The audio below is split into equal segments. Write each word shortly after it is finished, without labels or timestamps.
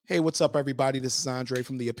Hey, what's up, everybody? This is Andre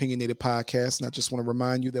from the Opinionated Podcast, and I just want to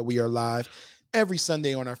remind you that we are live every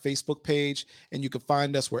Sunday on our Facebook page, and you can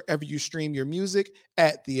find us wherever you stream your music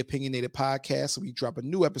at the Opinionated Podcast. So we drop a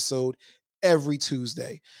new episode every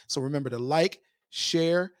Tuesday. So remember to like,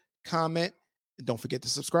 share, comment, and don't forget to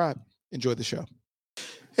subscribe. Enjoy the show.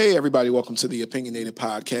 Hey, everybody. Welcome to the Opinionated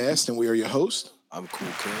Podcast, and we are your hosts. I'm Cool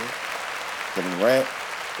King. Kevin Durant.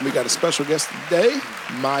 And we got a special guest today,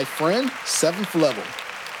 my friend, Seventh Level.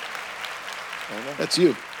 That's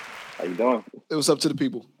you. How you doing? It was up to the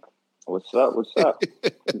people. What's up? What's up?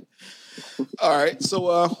 All right. So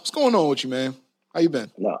what's going on with you, man? How you been?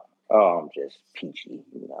 No. Oh, I'm just peachy,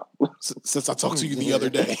 you know. Since I talked to you the other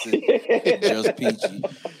day. Just peachy.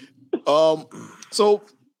 So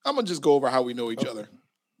I'm gonna just go over how we know each other.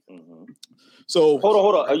 Mm-hmm. So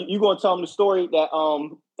hold on. Are you gonna tell them the story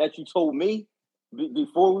that you told me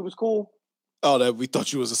before we was cool? Oh, that we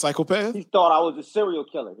thought you was a psychopath? He thought I was a serial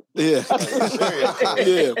killer. Yeah.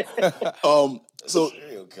 Yeah. So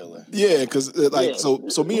Serial killer. Yeah, because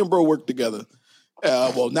so me and bro worked together.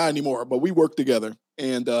 Well, not anymore, but we worked together.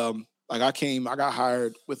 And I got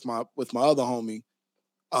hired with my other homie,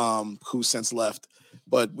 who since left.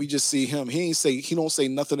 But we just see him. He don't say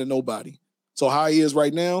nothing to nobody. So how he is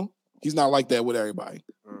right now, he's not like that with everybody.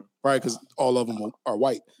 Right? Because all of them are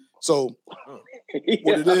white. So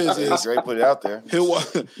what it is Great, put it out there. he'll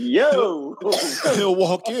walk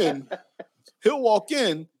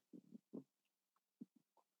in.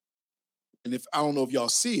 And if I don't know if y'all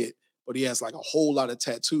see it, but he has like a whole lot of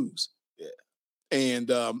tattoos. Yeah.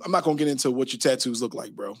 And I'm not gonna get into what your tattoos look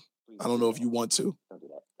like, bro. I don't know if you want to.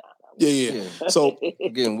 Yeah. So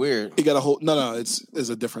You're getting weird. he got a whole it's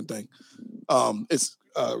a different thing. It's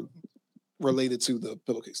related to the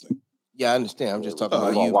pillowcase thing. Yeah, I understand. I'm just talking Oh,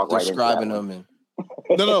 about you walk right describing into them. And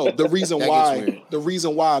No. The reason That gets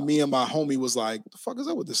weird. why me and my homie was like, the fuck is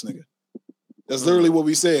up with this nigga? That's literally what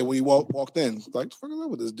we said when he walked in. Like, the fuck is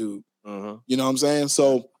up with this dude? You know what I'm saying?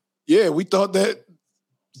 So yeah, we thought that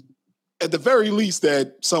at the very least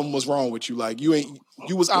that something was wrong with you. Like you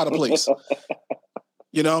was out of place.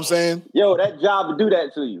 You know what I'm saying? Yo, that job to do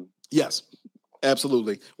that to you. Yes,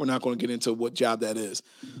 absolutely. We're not going to get into what job that is.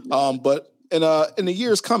 But in the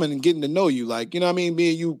years coming and getting to know you, like, you know what I mean? Me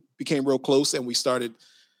and you became real close and we started,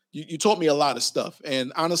 you taught me a lot of stuff.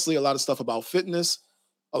 And honestly, a lot of stuff about fitness,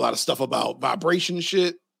 a lot of stuff about vibration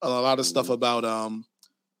shit, a lot of stuff about,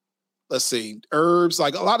 herbs,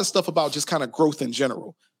 like a lot of stuff about just kind of growth in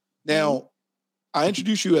general. Now, I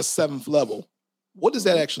introduced you as Seventh Level. What does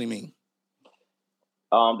that actually mean?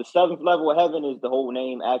 The seventh level of heaven is the whole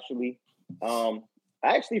name, actually. I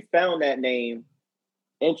actually found that name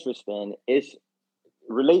interesting. It's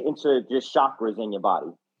relating to just chakras in your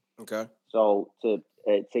body. okay. So to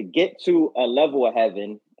get to a level of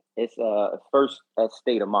heaven, it's first a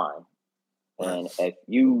state of mind. And if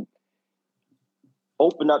you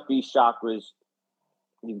open up these chakras,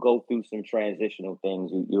 you go through some transitional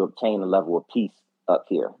things, you obtain a level of peace up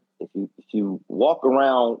here. If you walk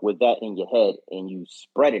around with that in your head and you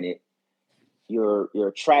spreading it, you're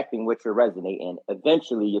attracting what you're resonating.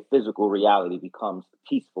 Eventually, your physical reality becomes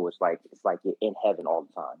peaceful. It's like you're in heaven all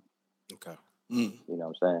the time. Okay. You know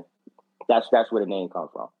what I'm saying? That's where the name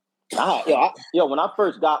comes from. When I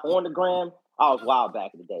first got on the gram, I was wild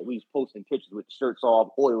back in the day. We was posting pictures with the shirts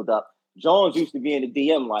all oiled up. Jones used to be in the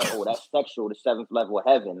DM like, "Oh, that's sexual, the seventh level of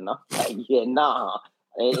heaven." And I'm like, "Yeah, nah,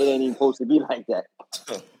 it ain't even supposed to be like that."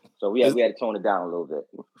 So we had to tone it down a little bit.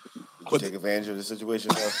 Did you take advantage of the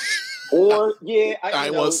situation, though? Or yeah, I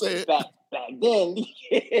ain't want to say it back then,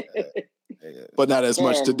 but not as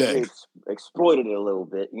much today. Exploited it a little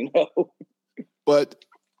bit, you know. But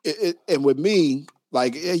and with me,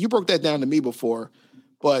 like, yeah, you broke that down to me before,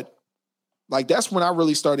 but like that's when I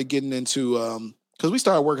really started getting into because we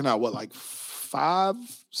started working out like 5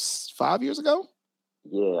 years ago.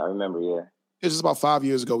 Yeah, I remember. Yeah, it was just about 5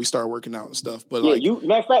 years ago we started working out and stuff. But yeah, like,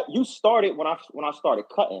 matter of fact, you started when I started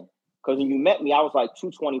cutting. Because when you met me, I was like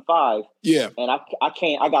 225. Yeah. And I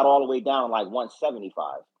got all the way down like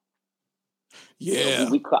 175. Yeah.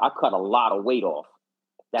 So I cut a lot of weight off.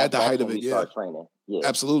 At the height of it, yeah. Started training. Yeah.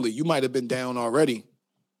 Absolutely. You might have been down already,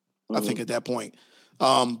 I think, at that point.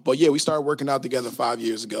 But yeah, we started working out together 5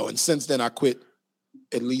 years ago. And since then I quit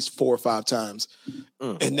at least 4 or 5 times.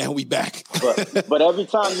 And now we back. but every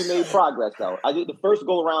time you made progress though. I did the first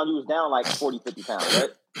go around, you was down like 40, 50 pounds, right?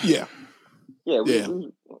 Yeah. Yeah,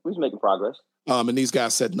 we was making progress. And these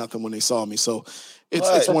guys said nothing when they saw me. So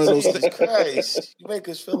it's one of those things. Christ. You make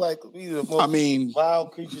us feel like we the most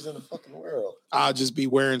wild creatures in the fucking world. I'll just be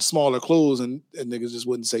wearing smaller clothes and niggas just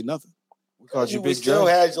wouldn't say nothing. Cause you big still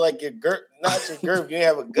had like your girth, not your girth. You didn't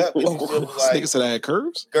have a gut, but you still was like. Nigga said I had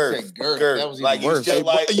curves. Girth. That was like worse. You still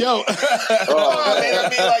like yo. I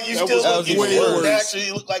mean, like you still worse.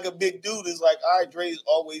 naturally look like a big dude. It's like Andre's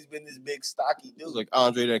always been this big stocky dude. Like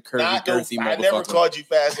Andre, that curvy, girthy motherfucker. I never called you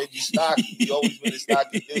fast and you stocky. You always been a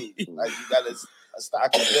stocky dude. Like you got a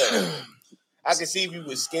stocky build. I can see if you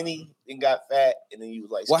was skinny and got fat, and then you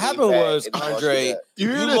was like. What happened was, Andre,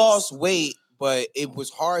 you lost weight, but it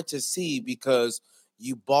was hard to see because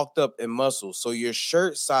you bulked up in muscle. So your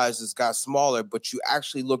shirt sizes got smaller, but you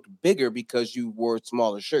actually looked bigger because you wore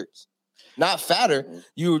smaller shirts. Not fatter.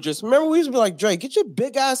 You were just, remember we used to be like, Drake, get your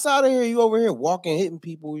big ass out of here. You over here walking, hitting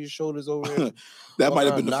people with your shoulders over here. That might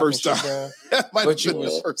have been the first time. But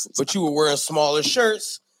you were wearing smaller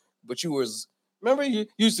shirts, but you was, remember you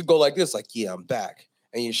used to go like this, like, yeah, I'm back.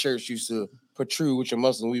 And your shirts used to protrude with your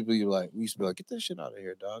muscles. And we used to be like, get this shit out of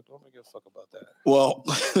here, dog. Don't give a fuck about that. Well,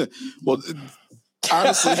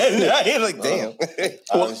 honestly, you're like, damn.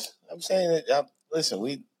 I'm saying that. Listen,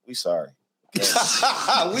 we sorry. We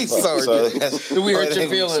sorry. We hurt your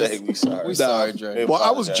feelings. We sorry. We sorry, Dre. Well,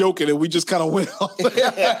 I was joking, and we just kind of went off.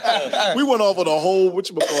 We went off on a whole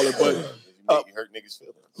whatchamacallit, but you hurt niggas'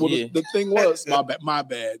 feelings. Well, the thing was, my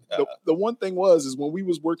bad. The one thing is when we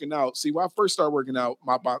was working out, see, when I first started working out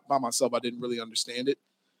by myself, I didn't really understand it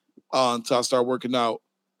until I started working out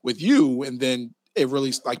with you, and then it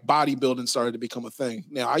really, like, bodybuilding started to become a thing.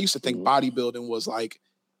 Now, I used to think bodybuilding was like,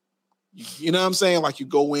 you know what I'm saying? Like, you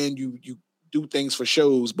go in, you do things for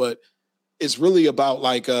shows, but it's really about,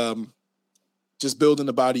 like, just building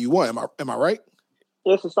the body you want. Am I right?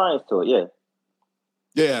 There's a science to it, yeah.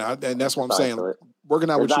 Yeah, and that's what I'm saying. Working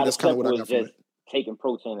out with you, that's kind of what I got from it. Taking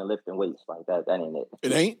protein and lifting weights like that ain't it.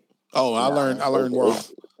 It ain't? Oh, I learned more.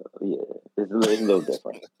 Yeah, it's a little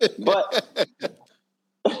different. But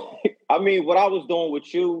I mean, what I was doing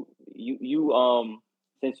with you,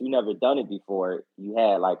 since you never done it before, you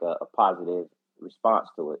had like a positive response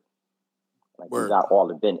to it. Like you got all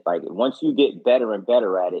the benefits. Like once you get better and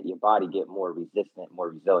better at it, your body get more resistant, more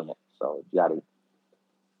resilient. So the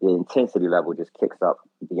intensity level just kicks up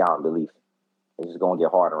beyond belief. It's just gonna get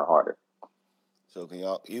harder and harder. So can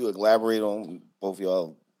you elaborate on both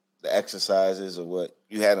y'all the exercises or what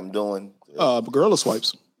you had them doing? Gorilla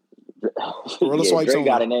swipes. Gorilla swipes. Dre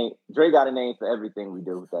got a name. Dre got a name for everything we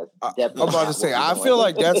do. I'm about to say, I feel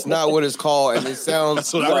like that's not what it's called, and it sounds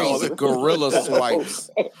crazy. Gorilla swipes.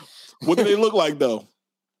 What do they look like though?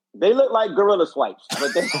 They look like gorilla swipes,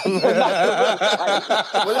 but they're not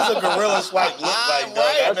what does a gorilla swipe look like, dog?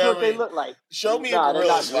 That's what they look like. Show me a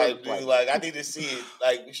gorilla swipe, dude. Like, I need to see it.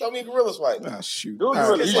 Like, show me a gorilla swipe. Ah, shoot. Do a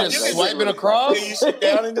gorilla you swipe. just swiping across? Do you sit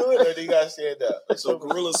down and do it, or do you got to stand up? So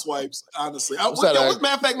gorilla swipes, honestly. Matter of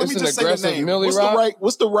fact, let me just say the name.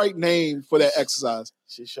 What's the right name for that exercise?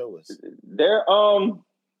 Show us. They're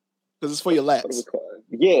because it's for your lats.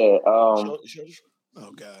 Yeah. Oh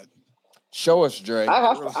God. Show us, Dre.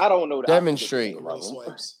 I don't know. Demonstrate.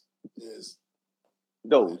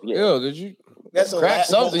 Those, yeah. Yo, did you crack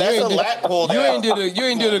something? You ain't did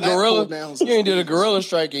a gorilla. You ain't did a gorilla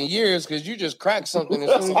strike in years because you just cracked something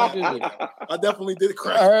as soon as you did it. I definitely did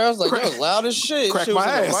crack. I was like, that was loud as shit. Crack my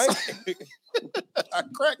ass. I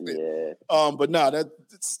cracked it. Yeah. But no,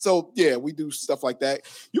 we do stuff like that.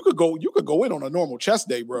 You could go in on a normal chest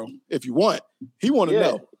day, bro, if you want. He want to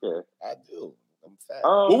know. Yeah. I do. I'm fat.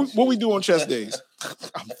 What we do on chest days?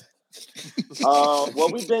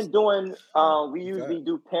 What we've been doing, we usually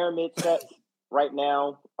do pyramid sets right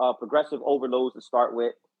now, progressive overloads to start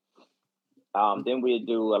with. Then we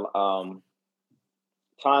do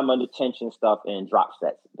time under tension stuff and drop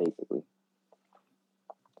sets, basically.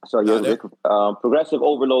 So progressive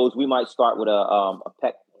overloads, we might start with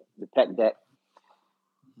the pec deck.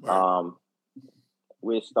 Right.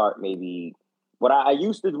 We'll start maybe what I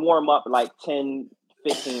used to warm up like 10,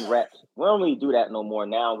 15 reps. We don't really do that no more.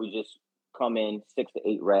 Now we just come in 6 to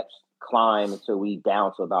 8 reps, climb until we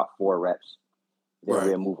down to about 4 reps. Then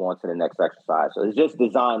we'll move on to the next exercise. So it's just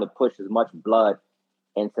designed to push as much blood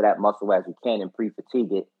into that muscle as you can and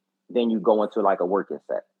pre-fatigue it. Then you go into like a working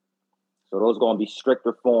set. So those are going to be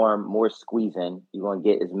stricter form, more squeezing. You're going to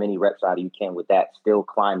get as many reps out of you can with that, still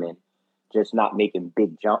climbing, just not making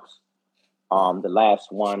big jumps. The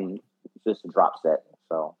last one is just a drop set.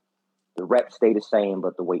 So the reps stay the same,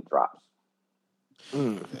 but the weight drops.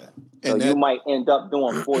 Mm. So you might end up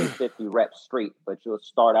doing 40, 50 reps straight, but you'll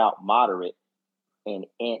start out moderate. And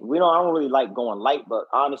I don't really like going light, but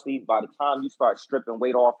honestly, by the time you start stripping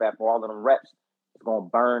weight off after all of them reps, it's going to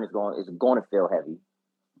burn. It's going to feel heavy.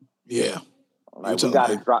 Yeah. Like we got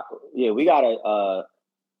to drop. Yeah, we got to.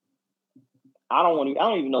 I don't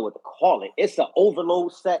even know what to call it. It's an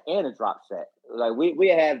overload set and a drop set. Like we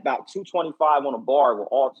have about 225 on a bar with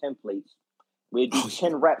all 10 plates. We do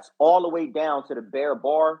 10 reps all the way down to the bare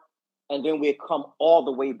bar, and then we come all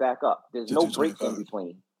the way back up. There's no breaks in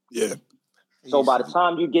between. Yeah. So by the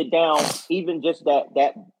time you get down, even just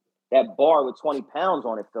that bar with 20 pounds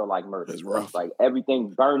on it feel like murder. It's rough. Like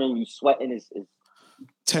everything burning, you sweating. Is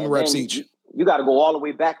 10 reps each. You got to go all the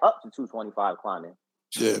way back up to 225 climbing.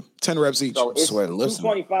 Yeah, 10 reps each. So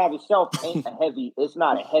 225 itself ain't it's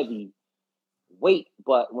not a heavy weight,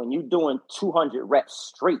 but when you're doing 200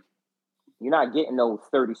 reps straight, you're not getting those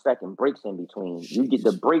 30-second breaks in between. You get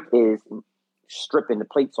the break is stripping the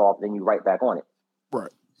plates off, then you right back on it. Right.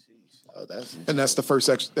 Oh, that's the first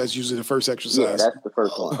that's usually the first exercise. Yeah, that's the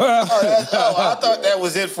first one. I thought that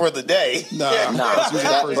was it for the day. Nah.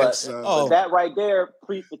 But that right there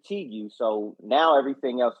pre-fatigue you. So now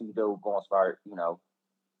everything else you do going to start,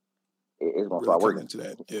 it's going to start working. Into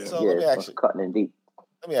that. Yeah. So let me ask you, cutting in deep.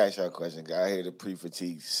 Let me ask you a question, guy. I hear the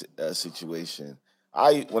pre-fatigue situation.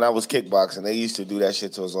 When I was kickboxing, they used to do that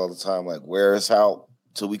shit to us all the time, like wear us out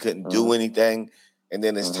till we couldn't do anything, and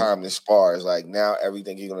then it's time to spar. It's like now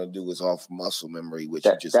everything you're gonna do is off muscle memory, which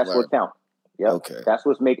you just that's learned. what counts. Yep. Okay. That's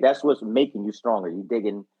what's making you stronger. You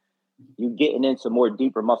getting into more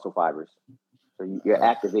deeper muscle fibers, so you're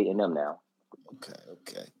activating them now.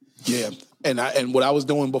 Okay. Yeah, and what I was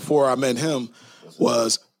doing before I met him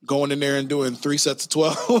was going in there and doing 3 sets of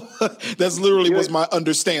 12. That's literally was my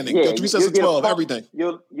understanding. Yeah, 3 sets of 12, everything.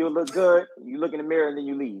 You'll look good. You look in the mirror and then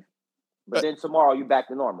you leave. But then tomorrow you back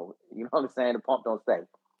to normal. You know what I'm saying? The pump don't stay.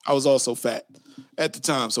 I was also fat at the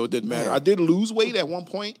time, so it didn't matter. I did lose weight at one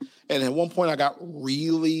point, and at one point I got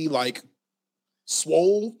really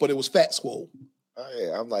swole, but it was fat swole. Oh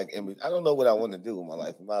yeah, I'm like, I don't know what I want to do with my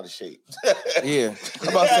life. I'm out of shape. Yeah, I'm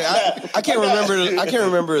about to say I can't remember. I can't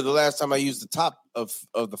remember the last time I used the top of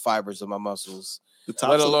the fibers of my muscles,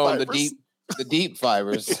 let alone the deep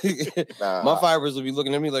fibers. My fibers will be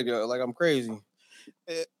looking at me like I'm crazy.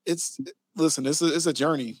 It's a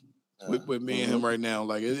journey with me and him right now.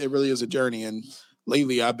 Like it really is a journey. And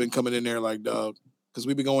lately I've been coming in there like, dog, because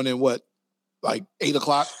we've been going in 8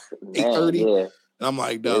 o'clock, 8:30, yeah. and I'm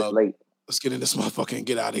like, dog, let's get in this motherfucker and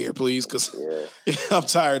get out of here, please, because I'm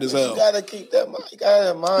tired as hell. You gotta keep that. You gotta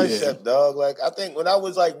have mindset, dog. Like I think when I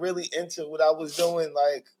was really into what I was doing,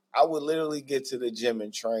 I would literally get to the gym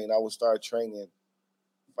and train. I would start training,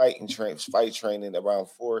 fight training around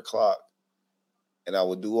 4 o'clock. And I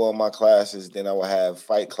would do all my classes. Then I would have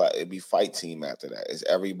fight class. It'd be fight team after that. It's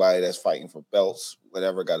everybody that's fighting for belts,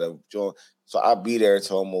 whatever, got to join. So I'd be there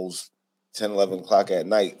till almost 10, 11 o'clock at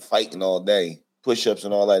night, fighting all day, push-ups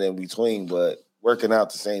and all that in between, but working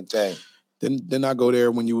out the same thing. Then I go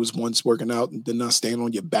there when you was once working out and then I stand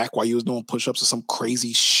on your back while you was doing push-ups or some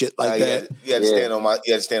crazy shit like that. You had to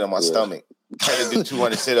stand on my stomach. I had to do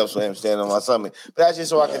 200 sit-ups with him standing on my stomach. But that's just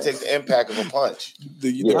so I can take the impact of a punch. How do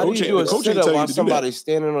you do a sit-up while somebody's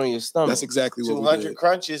standing on your stomach? That's exactly what 200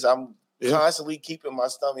 crunches. I'm constantly keeping my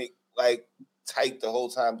stomach tight the whole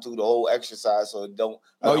time through the whole exercise, so it don't.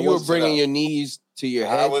 You were bringing your knees to your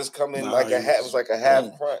head. I was coming it was like a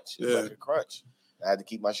half crunch. It was like a crunch. I had to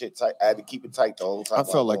keep my shit tight. I had to keep it tight the whole time. I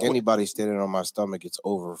felt like anybody standing on my stomach, it's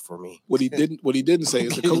over for me. What he didn't say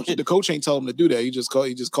is the coach ain't tell him to do that. He just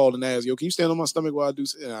called and asked, "Yo, can you stand on my stomach while I do?"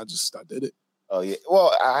 And I did it. Oh yeah.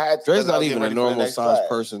 Well, I had. Dre's not even a normal size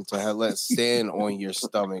person to let stand on your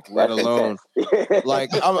stomach, let alone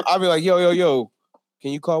I'll be like, yo.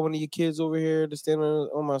 Can you call one of your kids over here to stand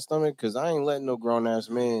on my stomach? Because I ain't letting no grown ass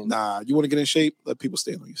man. Nah, you want to get in shape? Let people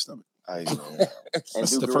stand on your stomach. I know.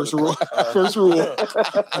 That's the first rule. First rule.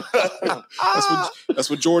 That's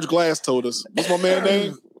what George Glass told us. What's my man's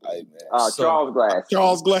name? Charles Glass.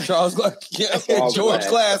 Charles Glass. Yeah. George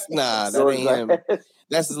Glass. Nah, that ain't him.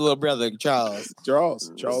 That's his little brother, Charles. Charles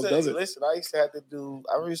does it. Listen, I used to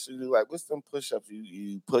do what's them push-ups?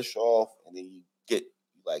 You push off and then you get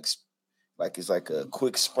it's like a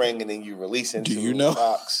quick spring and then you release into the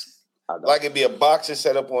box. Like it'd be a boxer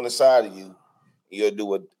set up on the side of you. You'll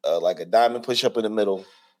do a diamond push-up in the middle.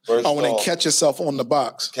 And then catch yourself on the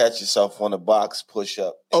box. Catch yourself on the box,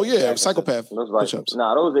 push-up. Oh, yeah, psychopath push-ups.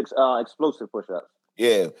 Those explosive push-ups.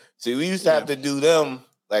 Yeah. See, we used to have to do them.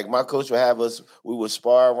 Like, my coach would have us, we would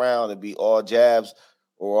spar around and be all jabs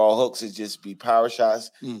or all hooks. It'd just be power shots.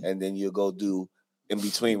 And then you'll go do, in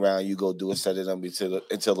between round, you go do a set of them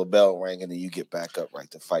until the bell rang, and then you get back up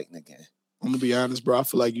right to fighting again. I'm going to be honest, bro. I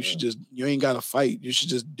feel like you ain't got to fight. You should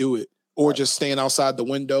just do it. Or just stand outside the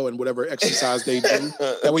window and whatever exercise they do.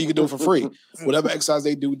 That way you can do it for free. Whatever exercise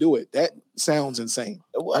they do it. That sounds insane.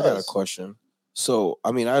 I got a question. So,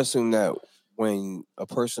 I mean, I assume that when a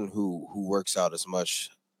person who works out as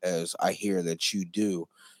much as I hear that you do,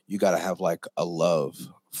 you got to have like a love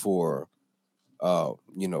for, for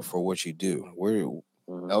what you do.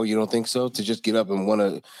 Oh, you don't think so? To just get up and want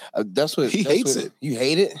to, that's what he hates it. You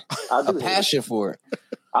hate it? A passion for it.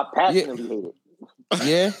 I passionately hate it.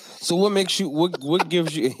 Yeah. So what makes you? What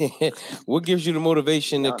gives you? What gives you the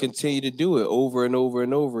motivation to continue to do it over and over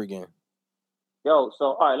and over again? Yo,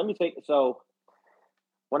 so all right, let me take. So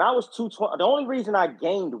when I was 220, the only reason I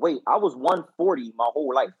gained weight, I was 140 my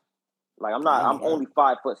whole life. Like I'm only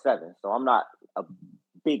 5'7", so I'm not a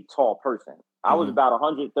big tall person. I was about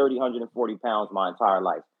 130, 140 pounds my entire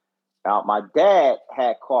life. Now my dad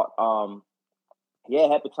had caught he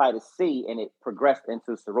had hepatitis C and it progressed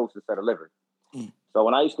into cirrhosis of the liver. So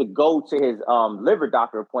when I used to go to his liver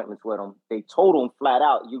doctor appointments with him, they told him flat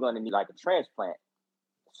out, you're going to need like a transplant.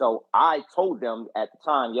 So I told them at the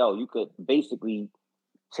time, yo, you could basically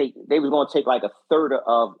they was going to take like a third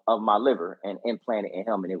of my liver and implant it in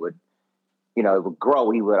him, and it would, it would grow.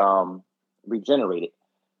 He would regenerate it.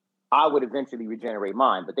 I would eventually regenerate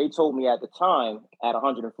mine. But they told me at the time, at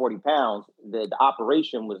 140 pounds, the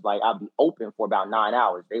operation was like, I'd be open for about 9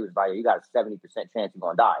 hours. They was like, you got a 70% chance you're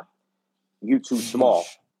going to die. You too small.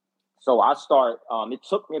 So I it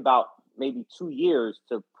took me about maybe 2 years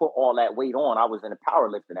to put all that weight on. I was in a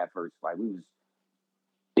powerlifting at first. Like we was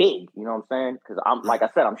big, you know what I'm saying? Because like I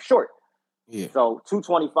said, I'm short. Yeah. So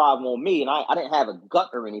 225 on me, and I didn't have a gut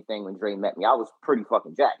or anything when Dre met me. I was pretty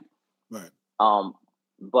fucking jacked. Right.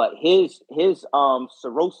 But his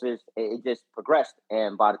cirrhosis, it just progressed.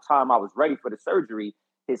 And by the time I was ready for the surgery,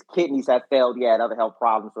 his kidneys had failed. He had other health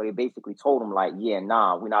problems. So they basically told him like, yeah,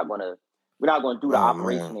 nah, we're not going to do the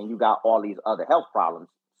operation, and you got all these other health problems.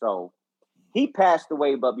 So he passed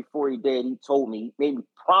away, but before he did, he told me, he made me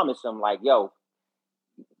promise him like, yo,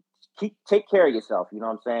 take care of yourself. You know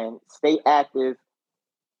what I'm saying? Stay active,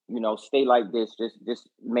 stay like this. Just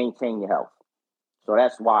maintain your health. So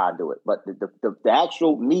that's why I do it. But the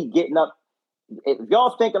actual me getting up, if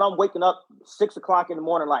y'all thinking I'm waking up 6 o'clock in the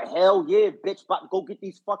morning, like, hell yeah, bitch, about to go get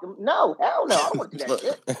these fucking, no, hell no, I don't want to do that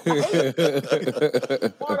shit. I hate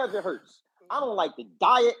it. Part of it hurts. I don't like the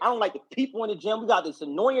diet. I don't like the people in the gym. We got this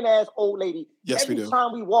annoying ass old lady. Yes, Every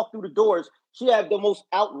time we walk through the doors, she have the most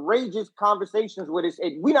outrageous conversations with us.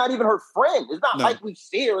 And we're not even her friend. It's not like we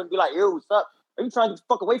see her and be like, yo, what's up? Are you trying to get the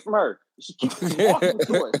fuck away from her? She keeps walking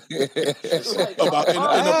to us. Like, about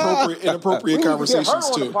inappropriate conversations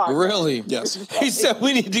too. Really? Yes. He said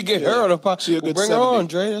we need to get her on the podcast. Bring 70. Her on,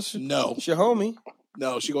 Dre. That's your homie.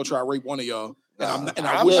 No, she gonna try to rape one of y'all.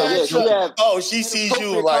 She sees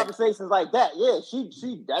you like conversations like that. Yeah,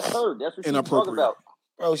 she that's her. That's what she's talking about.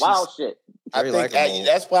 Bro, wild shit. I think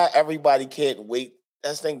that's why everybody can't wait.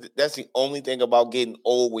 That's the only thing about getting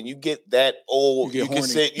old. When you get that old, you can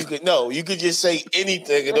just say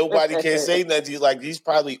anything and nobody can say nothing to you. Like, he's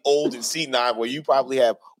probably old and senile, where you probably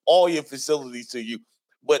have all your facilities to you,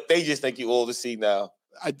 but they just think you're old and senile.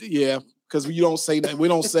 Because we don't say that. We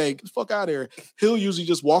don't say, fuck out of here. He'll usually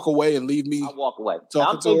just walk away and leave me. I walk away.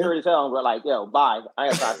 I'm ignorant as hell. We're like, yo, bye. I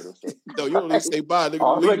ain't talking to this shit. No, you don't need to say bye. Nigga, I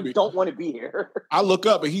already don't want to be here. I look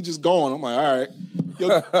up and he just gone. I'm like, all right.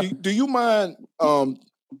 Yo, do you mind,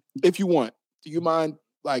 if you want, do you mind,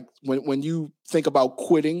 like, when you think about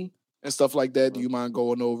quitting and stuff like that, do you mind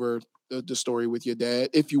going over the story with your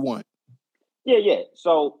dad, if you want? Yeah.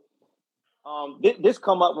 So, this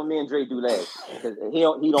come up when me and Dre do legs, because he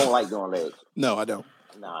don't like doing legs. No, I don't.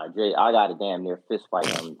 Nah, Dre, I got a damn near fist fight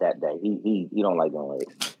him that day. He don't like doing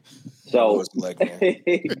legs. So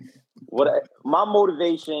my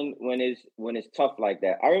motivation when it's tough like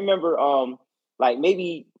that, I remember like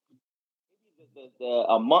maybe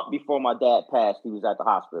a month before my dad passed, he was at the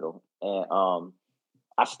hospital, and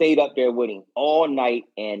I stayed up there with him all night,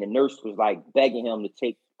 and the nurse was like begging him to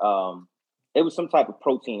take it was some type of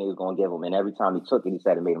protein he was going to give him. And every time he took it, he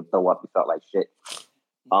said it made him throw up. He felt like shit.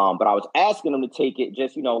 But I was asking him to take it.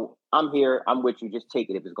 Just, I'm here. I'm with you. Just take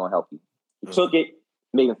it if it's going to help you. He took it,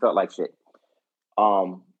 made him felt like shit.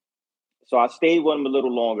 So I stayed with him a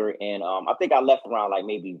little longer. And I think I left around like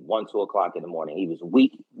maybe 1, 2 o'clock in the morning. He was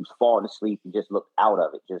weak. He was falling asleep. He just looked out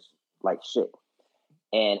of it, just like shit.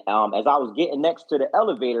 And as I was getting next to the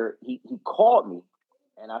elevator, he called me.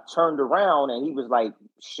 And I turned around and he was like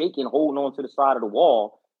shaking, holding on to the side of the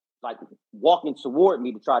wall, like walking toward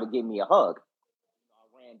me to try to give me a hug.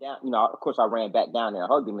 I ran down, of course I ran back down there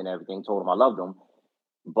and hugged him and everything, told him I loved him.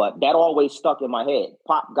 But that always stuck in my head.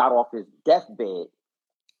 Pop got off his deathbed. You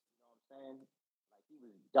know what I'm saying? Like, he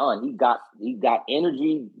was done. He got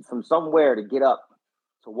energy from somewhere to get up,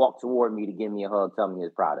 to walk toward me, to give me a hug, tell me he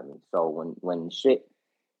was proud of me. So when shit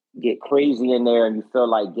get crazy in there and you feel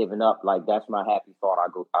like giving up, like that's my happy thought I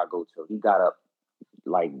go to. He got up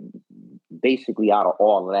like basically out of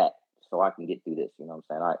all of that so I can get through this. You know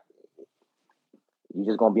what I'm saying? You're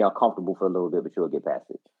just gonna be uncomfortable for a little bit, but you'll get past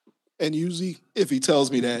it. And usually if he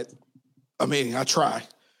tells me that, I mean, I try.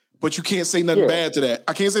 But you can't say nothing bad to that.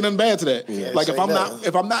 I can't say nothing bad to that. Yeah, like if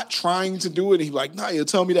I'm not trying to do it, he's like, nah, he'll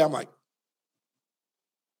tell me that. I'm like,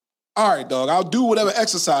 all right, dog, I'll do whatever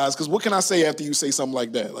exercise, because what can I say after you say something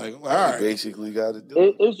like that? Like, all right. You basically got to do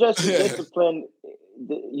it. It's just discipline.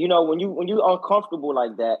 You know, when you're uncomfortable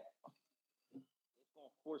like that, it's going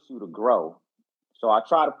to force you to grow. So I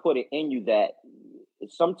try to put it in you that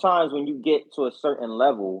sometimes when you get to a certain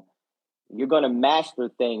level, you're going to master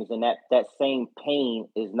things, and that same pain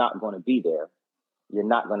is not going to be there. It's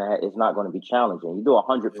not going to be challenging. You do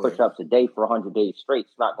 100 push-ups a day for 100 days straight.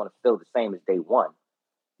 It's not going to feel the same as day one.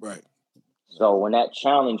 Right. So when that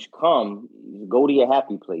challenge comes, go to your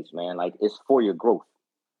happy place, man. Like, it's for your growth.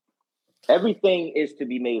 Everything is to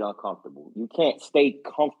be made uncomfortable. You can't stay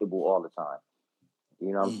comfortable all the time.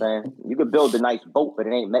 You know what I'm saying? You could build a nice boat, but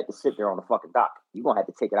it ain't meant to sit there on the fucking dock. You're going to have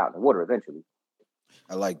to take it out in the water eventually.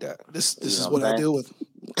 I like that. This is what I deal with.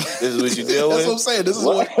 This is what you deal with? That's what I'm saying. This is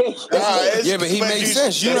what. Yeah, but he makes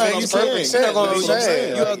sense. You know what I'm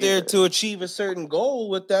saying? You out there to achieve a certain goal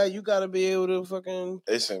with that, you got to be able to fucking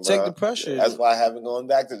take the pressure. That's why I haven't gone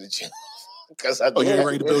back to the gym. Because you ain't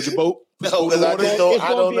ready to build your boat? No, because I just don't. It's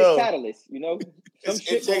going to be a catalyst, you know? Some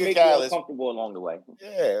shit going to make you uncomfortable along the way.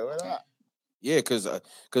 Yeah, why not? Yeah, because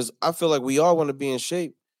I feel like we all want to be in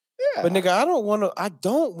shape. Yeah. But nigga, I don't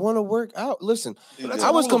want to work out. Listen,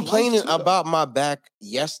 I was complaining about my back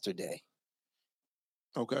yesterday.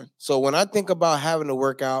 Okay. So when I think about having to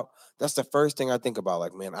work out, that's the first thing I think about.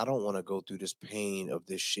 Like, man, I don't want to go through this pain of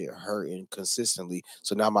this shit hurting consistently.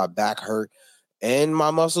 So now my back hurt and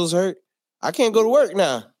my muscles hurt. I can't go to work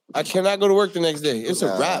now. I cannot go to work the next day. It's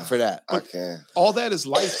a wrap for that. I can't. All that is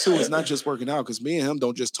life too. It's not just working out, because me and him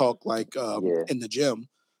don't just talk like in the gym.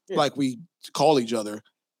 Yeah. Like we call each other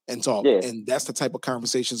and talk, and that's the type of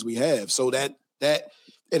conversations we have. So that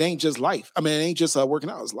it ain't just life. I mean, it ain't just working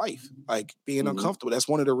out. It's life. Like being uncomfortable. That's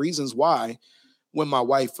one of the reasons why when my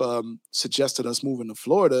wife suggested us moving to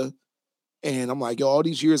Florida, and I'm like, yo, all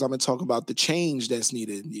these years I've been talking about the change that's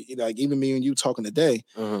needed. Like even me and you talking today.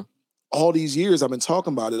 All these years I've been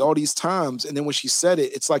talking about it, all these times. And then when she said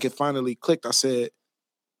it, it's like it finally clicked. I said,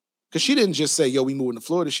 because she didn't just say, yo, we moving to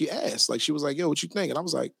Florida. She asked, like, she was like, yo, what you think? And I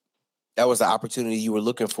was like, that was the opportunity you were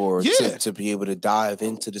looking for to be able to dive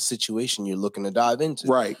into the situation you're looking to dive into.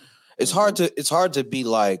 Right. It's hard to be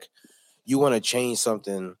like, you want to change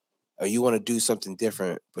something or you want to do something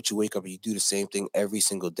different, but you wake up and you do the same thing every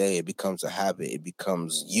single day. It becomes a habit. It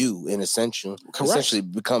becomes you in essentially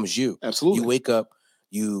becomes you. Absolutely. You wake up,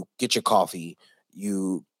 you get your coffee,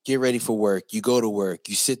 you get ready for work, you go to work,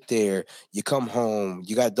 you sit there, you come home,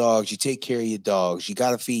 you got dogs, you take care of your dogs, you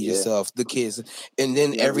got to feed yourself, the kids. And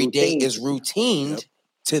then every day is routined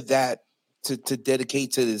to that, to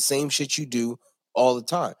dedicate to the same shit you do all the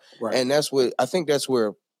time. Right. And that's where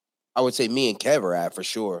I would say me and Kev are at for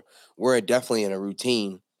sure. We're definitely in a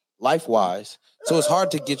routine life-wise. So it's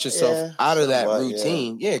hard to get yourself out of that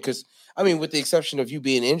routine. Yeah, because, I mean, with the exception of you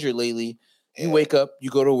being injured lately, you wake up, you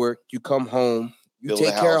go to work, you come home, you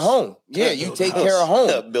take care of home. Yeah, you take care of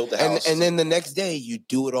home. Build the house. And then the next day, you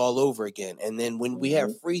do it all over again. And then when we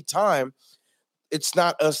have free time, it's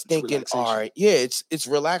not us thinking, all right, it's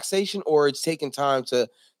relaxation, or it's taking time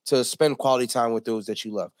to spend quality time with those that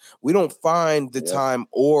you love. We don't find the time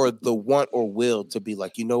or the want or will to be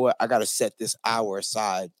like, you know what, I got to set this hour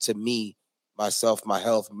aside to me, myself, my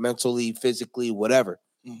health, mentally, physically, whatever.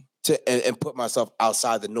 And put myself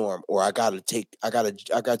outside the norm, or I gotta take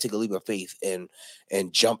a leap of faith and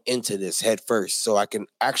jump into this head first, so I can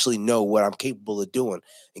actually know what I'm capable of doing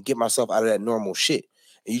and get myself out of that normal shit.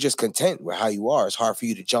 And you're just content with how you are. It's hard for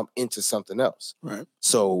you to jump into something else. Right.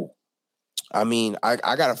 So, I mean, I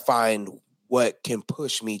gotta find what can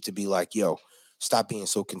push me to be like, yo, stop being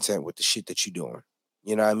so content with the shit that you're doing.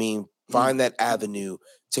 You know what I mean? Find that avenue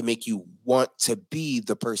to make you want to be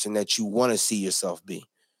the person that you want to see yourself be.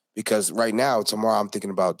 Because right now, tomorrow, I'm thinking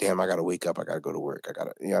about, damn, I got to wake up. I got to go to work.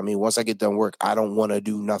 You know what I mean? Once I get done work, I don't want to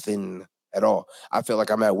do nothing at all. I feel like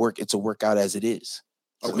I'm at work. It's a workout as it is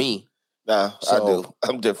for me. Nah, so, I do.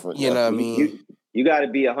 I'm different. You know what I mean? You got to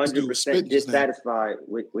be 100% dissatisfied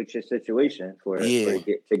with your situation to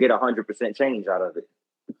get 100% change out of it.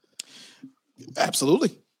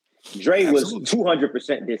 Absolutely. Dre was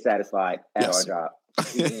 200% dissatisfied at our job.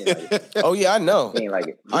 Oh yeah, I know. He ain't like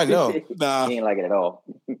it. I know. Nah, he ain't like it at all.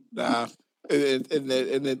 Nah, and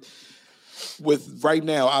then with right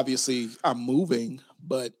now, obviously, I'm moving,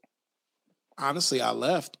 but honestly, I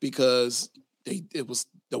left because it was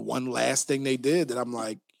the one last thing they did that I'm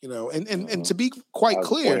like, and to be quite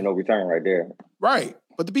clear, no return right there. Right.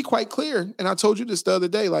 But to be quite clear, and I told you this the other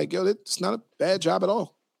day, like, yo, it's not a bad job at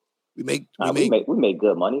all. We make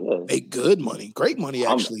good money. Yeah. Make good money, great money,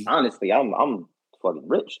 actually. Honestly, I'm fucking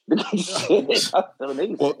rich.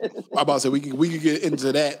 Well, I'm about to say we could get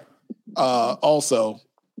into that also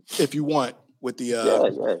if you want with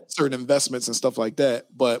the certain investments and stuff like that.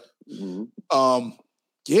 But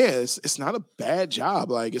it's not a bad job.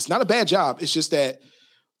 Like, it's not a bad job. It's just that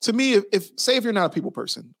to me, if you're not a people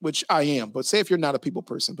person, which I am, but say if you're not a people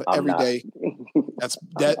person, but every day,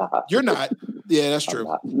 you're not. Yeah, that's true.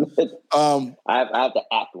 I have to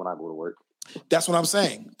act when I go to work. That's what I'm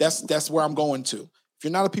saying. That's where I'm going to. If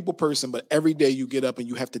you're not a people person, but every day you get up and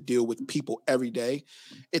you have to deal with people every day,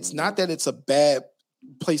 it's not that it's a bad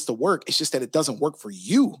place to work. It's just that it doesn't work for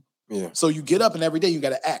you. Yeah. So you get up and every day you got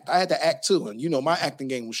to act. I had to act too. And my acting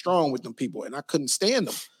game was strong with them people and I couldn't stand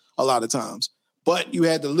them a lot of times. But you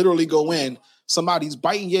had to literally go in. Somebody's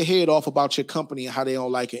biting your head off about your company and how they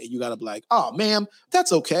don't like it. And you got to be like, oh, ma'am,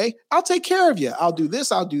 that's okay. I'll take care of you. I'll do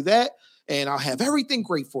this. I'll do that. And I'll have everything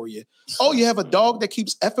great for you. Oh, you have a dog that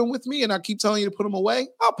keeps effing with me and I keep telling you to put him away?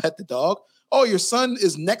 I'll pet the dog. Oh, your son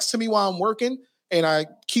is next to me while I'm working and I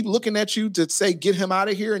keep looking at you to say, get him out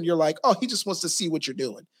of here. And you're like, oh, he just wants to see what you're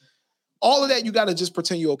doing. All of that you got to just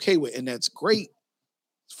pretend you're okay with. And that's great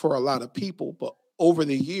for a lot of people. But over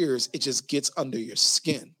the years, it just gets under your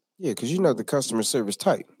skin. Yeah, because the customer service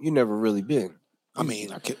type. You never really been. I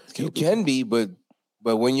mean, you can be, but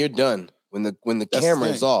when you're done, when the camera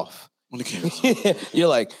is off, you're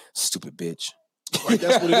like, stupid bitch. Right,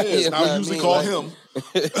 that's what it is. And I usually call him.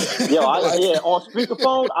 On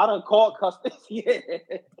speakerphone, I done called customers. Yeah.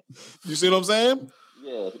 You see what I'm saying?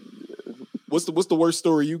 Yeah. What's the worst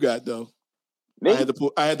story you got though? Me? I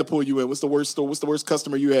had to pull you in. What's the worst story? What's the worst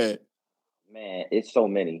customer you had? Man, it's so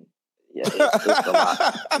many. Yeah, it's a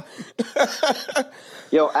lot.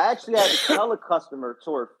 Yo, I actually had to tell a customer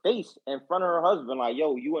to her face in front of her husband, like,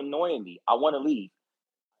 yo, you annoying me. I want to leave.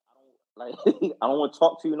 I don't want to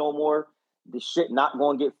talk to you no more. This shit not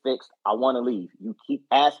going to get fixed. I want to leave. You keep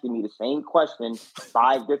asking me the same question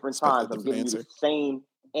 5 different times. I'm giving you the same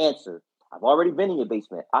answer. I've already been in your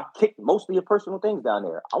basement. I kicked most of your personal things down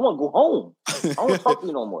there. I want to go home. I don't want to talk to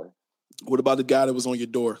you no more. What about the guy that was on your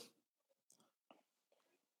door?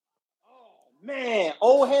 Man,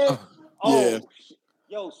 old head. Yeah.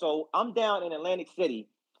 Yo, so I'm down in Atlantic City.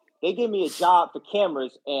 They give me a job for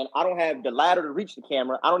cameras, and I don't have the ladder to reach the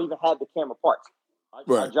camera. I don't even have the camera parts.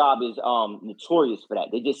 Our job is notorious for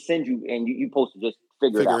that. They just send you, and you're supposed to just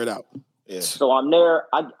figure it out. Yeah. So I'm there.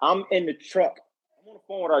 I'm in the truck. I'm on the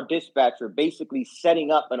phone with our dispatcher, basically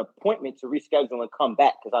setting up an appointment to reschedule and come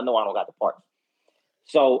back because I know I don't got the parts.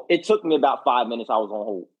 So it took me about 5 minutes. I was on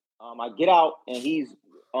hold. I get out, and he's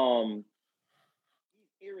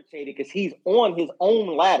irritated because he's on his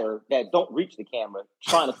own ladder that don't reach the camera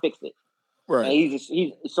trying to fix it. Right. And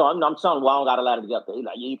so I'm telling him, well, I don't got a ladder to get up there. He's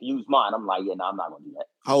like, yeah, you can use mine. I'm like, yeah, no, I'm not going to do that.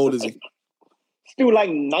 How old is he? Still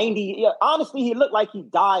like 90. Yeah, honestly, he looked like he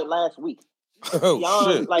died last week.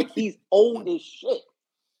 Shit. Like he's old as shit.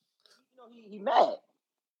 He mad. So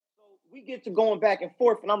we get to going back and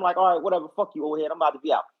forth and I'm like, all right, whatever, fuck you, old head. I'm about to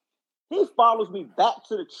be out. He follows me back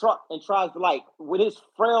to the truck and tries to with his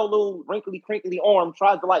frail little wrinkly, crinkly arm,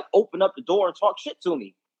 tries to open up the door and talk shit to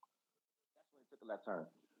me. That's when he took a left turn.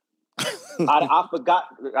 I forgot,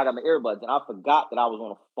 I got my earbuds, and I forgot that I was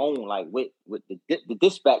on a phone with the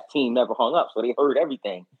dispatch team never hung up, so they heard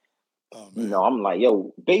everything. Oh, man. I'm like,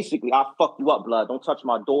 yo, basically, I'll fuck you up, blood. Don't touch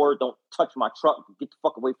my door. Don't touch my truck. Get the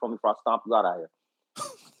fuck away from me before I stomp you out of here.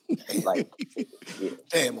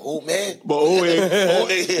 Damn, old man. But old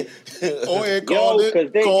head called in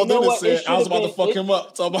and said, I was about to fuck him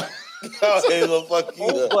up. So but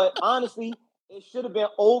honestly, it should have been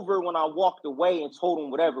over when I walked away and told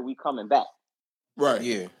him whatever, we coming back. Right.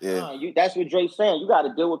 Yeah. That's what Dre's saying. You got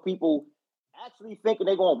to deal with people actually thinking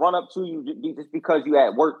they're going to run up to you just because you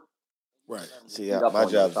at work. Right. See, my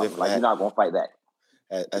job's different. You're not going to fight back.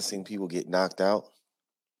 I seen people get knocked out.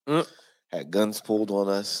 Had guns pulled on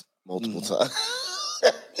us multiple times.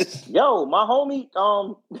 Yo, my homie,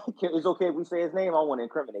 it's okay if we say his name. I don't want to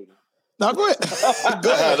incriminate him. No, go ahead.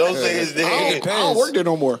 Go ahead. Don't say his name. I don't work there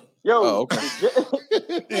no more. Yo, okay.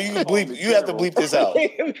 You have to bleep this out.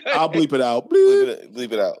 I'll bleep it out.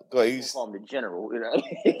 Bleep it out. Go ahead. Call him the general. Yeah.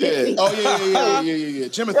 Oh yeah.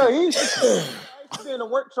 Jimothy. Yo, he used to be in a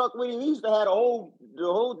work truck with him. He used to have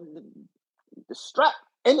the strap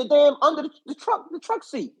in the damn under the truck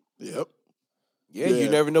seat. Yep. Yeah, you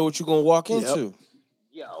never know what you're gonna walk into.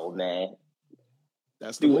 Yo, man.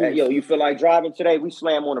 That's the move. Yo, you feel like driving today? We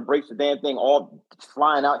slam on the brakes, the damn thing all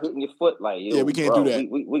flying out, hitting your foot. Like, yo, we can't do that.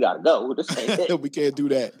 We gotta go. This ain't it. We can't do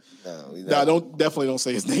that. No, definitely don't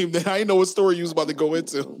say his name. I didn't know what story you was about to go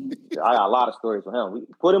into. I got a lot of stories with him. We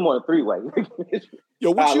put him on a 3-way.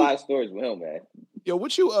 Yo, a lot of stories with him, man. Yo,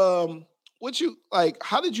 what you like?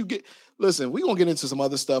 How did you get? Listen, we're gonna get into some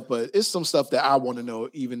other stuff, but it's some stuff that I want to know,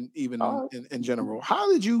 even in general.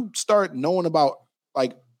 How did you start knowing about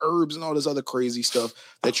like herbs and all this other crazy stuff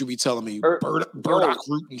that you be telling me, burdock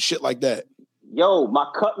root and shit like that? Yo,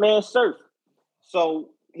 my cut man Surf. So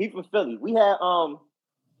he from Philly. We had it's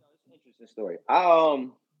an interesting story.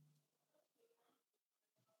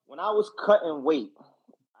 When I was cutting weight,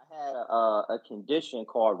 I had a condition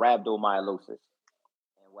called rhabdomyolysis.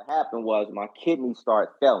 And what happened was my kidneys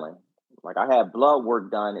started failing. Like I had blood work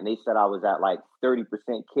done and they said I was at like 30%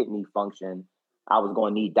 kidney function. I was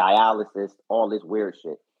going to need dialysis, all this weird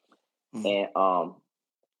shit. And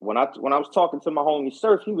when I was talking to my homie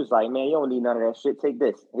Surf, he was like, man, you don't need none of that shit. Take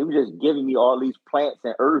this. He was just giving me all these plants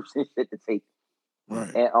and herbs and shit to take.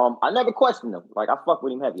 Right. And I never questioned them. Like I fuck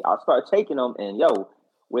with him heavy. I started taking them and yo,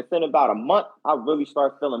 within about a month, I really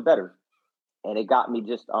started feeling better. And it got me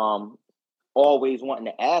just always wanting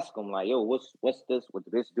to ask him like, yo, what's this? What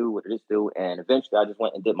did this do? What did this do? And eventually I just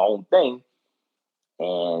went and did my own thing.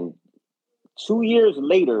 And 2 years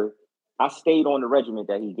later, I stayed on the regimen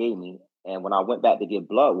that he gave me. And when I went back to get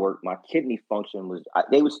blood work, my kidney function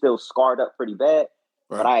they were still scarred up pretty bad,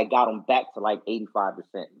 right. But I had got them back to like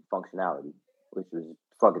 85% functionality, which was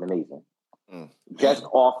fucking amazing. Just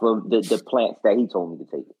off of the plants that he told me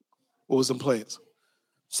to take. What was some plants?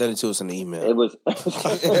 Send it to us in the email. It was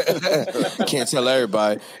can't tell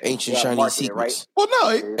everybody ancient Chinese secrets. Right? Well,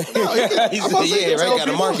 no.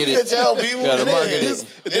 Gotta market it. Tell people gotta market it.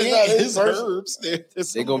 It's not his herbs.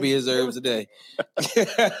 They're gonna be his herbs today.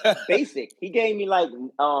 Basic. He gave me like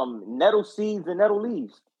nettle seeds and nettle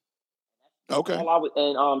leaves. Okay. And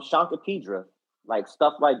Shankapedra, like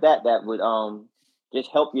stuff like that would just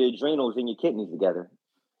help your adrenals and your kidneys together.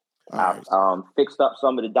 Right. I fixed up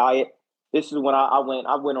some of the diet. This is when I went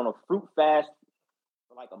on a fruit fast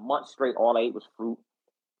for like a month straight. All I ate was fruit.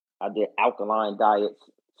 I did alkaline diets,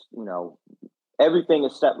 everything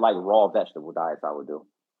except like raw vegetable diets I would do.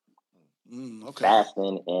 Okay.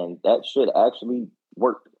 Fasting, and that shit actually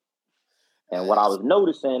worked. And what I was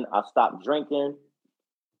noticing, I stopped drinking.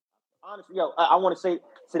 Honestly, I want to say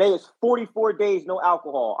today is 44 days, no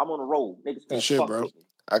alcohol. I'm on a roll. Niggas can't shit, fuck bro. with me.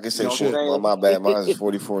 I can say shit. Well, my bad. Mine is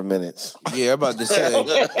 44 minutes. Yeah, I'm about to say.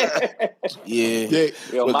 Yeah.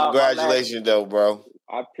 Yo, congratulations, though, bro.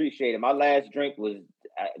 I appreciate it. My last drink was,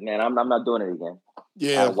 man, I'm not doing it again.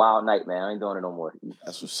 Yeah. I had a wild night, man. I ain't doing it no more.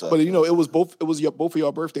 That's what's up. But it was both of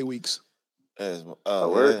your birthday weeks. Yeah.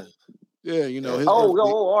 All right. All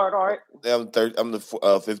right. Yeah, I'm the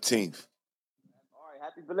 15th. All right,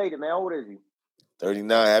 happy belated, man. How old is you?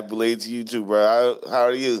 39. Happy belated to you too, bro. How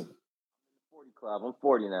are you? 40 club. I'm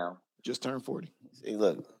 40 now. Just turned 40. See,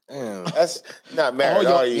 look. Damn. That's not married,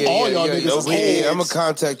 are you? All y'all niggas. I'm gonna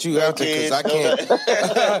contact you after because I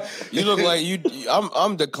can't. You look like you.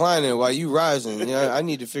 I'm declining while you rising. Yeah, I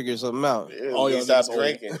need to figure something out. All y'all stop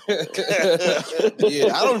drinking.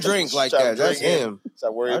 Yeah, I don't drink like that. That's him.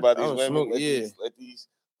 Stop worrying about these women.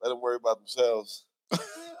 Let them worry about themselves.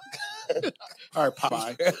 All right,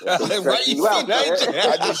 bye.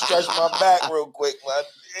 I just stretched my back real quick, man.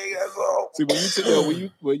 See,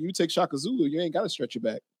 when you take Shaka Zulu, you ain't got to stretch your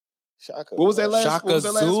back. Shaka. What was that last? Shaka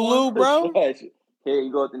Zulu, bro? Here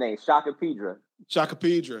you go with the name Shankapedra.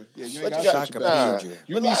 Shankapedra. Yeah, you ain't got Shankapedra.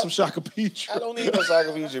 You need some I Shankapedra. don't need no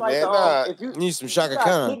Shankapedra, Like, man. Nah. You need some Shaka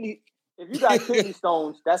Khan. If you got kidney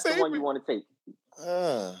stones, that's the one you want to take.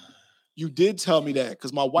 You did tell me that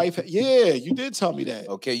because my wife. You did tell me that.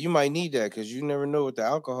 Okay, you might need that because you never know with the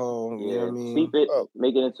alcohol. You know what I mean? Steep it,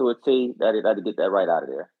 make it into a tea. That'll get that right out of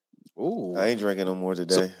there. Ooh, I ain't drinking no more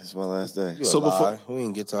today. It's my last day. So before we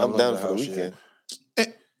can get to, I'm done for the weekend.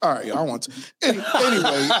 All right, I want to. Anyway,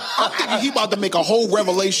 I'm thinking he about to make a whole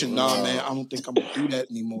revelation. Nah, man, I don't think I'm gonna do that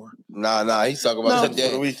anymore. Nah, he's talking about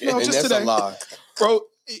today. No, just that's today. a lie, bro.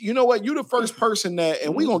 You know what? You're the first person that,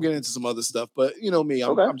 and we're gonna get into some other stuff, but you know me,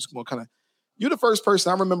 I'm just gonna kind of. You're the first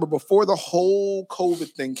person I remember before the whole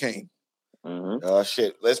COVID thing came. Oh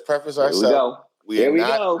shit! Let's preface ourselves. Here we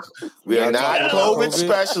go. We are not COVID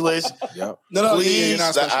specialists. Yep. No, please.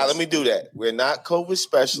 Let me do that. We're not COVID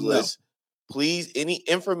specialists. No. Please, any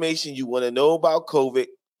information you want to know about COVID,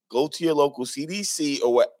 go to your local CDC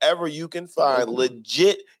or wherever you can find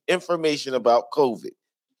legit information about COVID.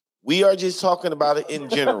 We are just talking about it in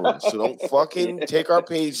general, so don't fucking take our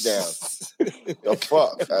page down. The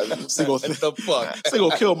fuck? The fuck? They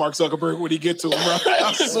gonna kill Mark Zuckerberg when he get to him, bro.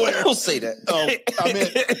 I swear. Don't say that. I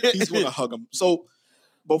mean, he's gonna hug him. So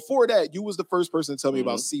before that, you was the first person to tell me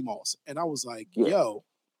about CMOS, and I was like, "Yo,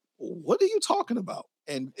 what are you talking about?"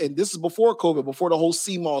 And this is before COVID, before the whole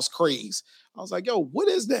CMOS craze. I was like, "Yo, what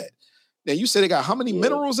is that?" Now you said it got how many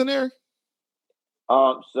minerals in there?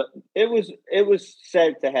 So it was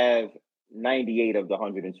said to have 98 of the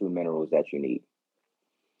 102 minerals that you need,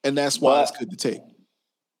 and that's why it's good to take.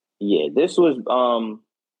 Yeah, this was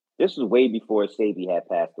way before Sabi had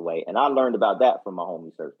passed away, and I learned about that from my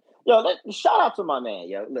homie Surf. Yo, shout out to my man,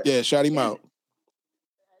 yo. Look, yeah, shout him out.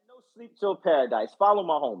 No Sleep Till Paradise. Follow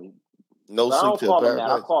my homie. No Sleep Till Paradise.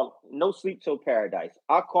 I call No Sleep Till Paradise.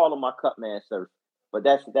 I call him my cut man Surf, but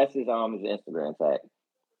that's his Instagram tag.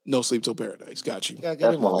 No Sleep Till Paradise. Got you. Yeah,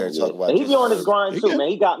 get him on here talk about. He be on his grind too, man.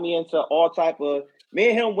 He got me into all type of. Me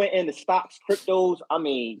and him went into stocks, cryptos. I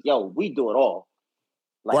mean, yo, we do it all.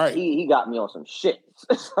 Like right. He got me on some shit.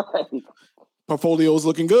 Portfolio's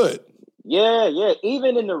looking good. Yeah.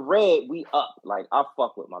 Even in the red, we up. Like I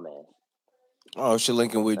fuck with my man. Oh, she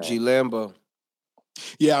linking with G Lambo.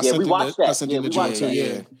 Yeah, we watched that. I sent him the joint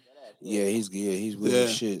too. Yeah, he's with the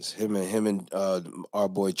shits. Him and our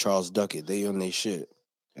boy Charles Duckett, they on their shit.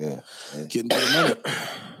 Yeah. Getting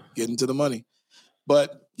to the money.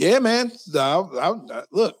 But yeah, man.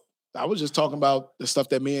 Look, I was just talking about the stuff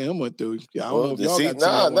that me and him went through. Yeah, I don't know if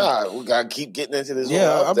y'all got we gotta keep getting into this.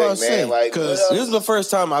 Yeah, I'm about to say, like, because this is the first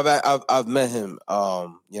time I've met him. You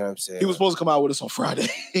know what I'm saying? He was supposed to come out with us on Friday.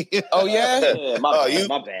 Oh yeah, my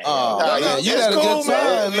bad. Oh, you had a good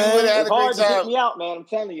time, man. It's hard to get me out, man. I'm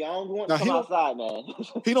telling you, I don't want to come outside, man.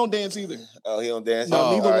 He don't dance either. Oh, he don't dance.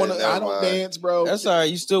 No, neither one. I don't dance, bro. That's all right.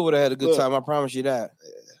 You still would have had a good time. I promise you that.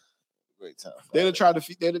 Yeah. Great time. They'd have tried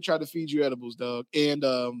to feed you edibles, dog, and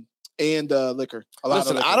liquor.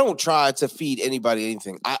 Listen, I don't try to feed anybody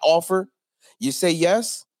anything. I offer. You say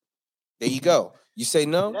yes, there you go. You say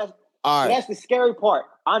no, all right. That's the scary part.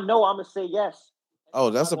 I know I'm gonna say yes.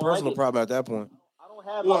 Oh, that's a personal problem at that point. I don't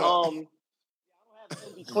have an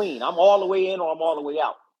in between. I'm all the way in or I'm all the way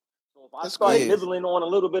out. So if I start nibbling on a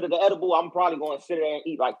little bit of the edible, I'm probably going to sit there and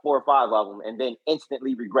eat like 4 or 5 of them and then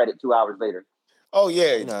instantly regret it 2 hours later. Oh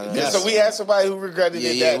yeah, so we had somebody who regretted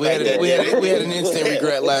it. Yeah, we had an instant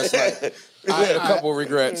regret last night. We had a couple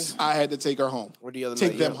regrets. I had to take her home. What the other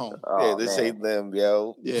take them home? This ain't them,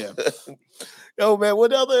 yo. Yeah. Yo, man,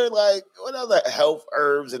 what other health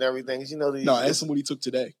herbs and everything? You know, ask him what he took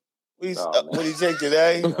today. What he take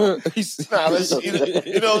today?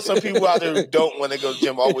 You know, some people out there who don't want to go to the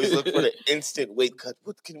gym always look for the instant weight cut.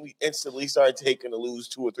 What can we instantly start taking to lose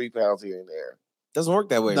 2 or 3 pounds here and there? Doesn't work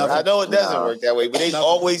that way. Right? I know it doesn't work that way, but they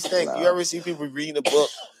always think. You ever see people reading a book?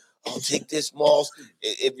 Oh, take this moss.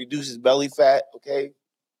 It reduces belly fat. Okay,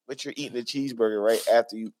 but you're eating a cheeseburger right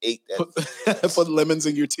after you ate that. Put lemons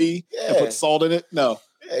in your tea and put salt in it. No,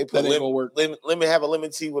 that ain't gonna work. Lemon have a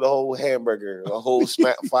lemon tea with a whole hamburger, a whole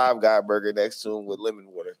Five Guy burger next to him with lemon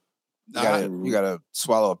water. You gotta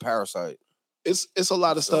swallow a parasite. It's a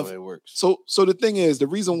lot of stuff. It works. So the thing is, the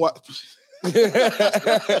reason why.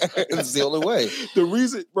 It's the only way. The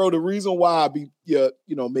reason why I be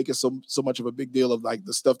making so much of a big deal of like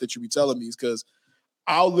the stuff that you be telling me is because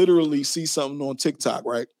I'll literally see something on TikTok,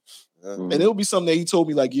 right? And it'll be something that he told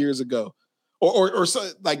me like years ago. Or so,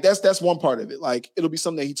 like that's one part of it. Like it'll be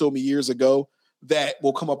something that he told me years ago that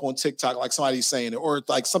will come up on TikTok, like somebody's saying it, or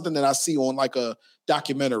like something that I see on like a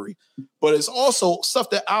documentary. But it's also stuff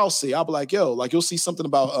that I'll see. I'll be like, yo, like you'll see something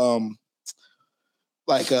about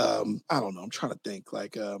I don't know. I'm trying to think.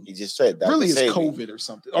 Like he just said, Dr. really, it's COVID or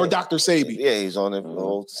something, or Dr. Sebi. Yeah, he's on the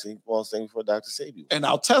whole thing for Dr. Sebi. And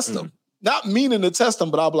I'll test them, not meaning to test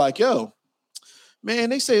them, but I'll be like, yo, man,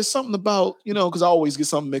 they say it's something about because I always get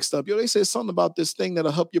something mixed up. They say it's something about this thing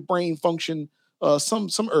that'll help your brain function. Some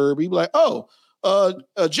herb. He'd be like,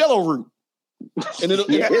 Jello root. And it'll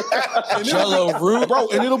Jello root, bro,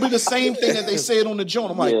 and it'll be the same thing that they said on the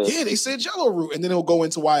joint. I'm like, yeah, they said Jello root, and then it'll go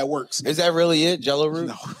into why it works. Is that really it, Jello root?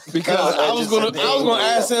 No, because I was gonna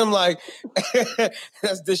ask him like,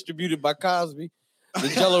 that's distributed by Cosby. The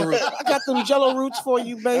Jello root. I got them Jello roots for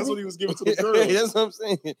you, baby. That's what he was giving to the girl. That's what I'm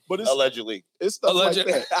saying. But allegedly, it's stuff like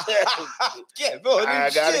that. Yeah, bro,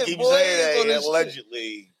 I gotta keep saying that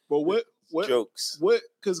allegedly. But what jokes?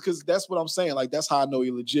 Because that's what I'm saying. Like that's how I know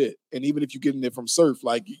you're legit. And even if you're getting it from Surf,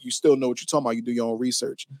 like you still know what you're talking about. You do your own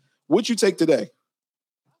research. What'd you take today?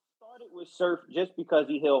 I started with Surf just because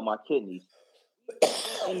he healed my kidneys.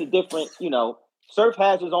 And the different, Surf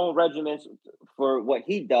has his own regimens for what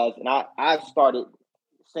he does, and I started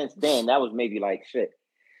since then. That was maybe like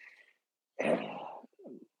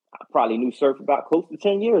I probably knew Surf about close to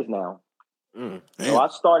 10 years now. So I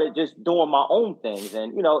started just doing my own things.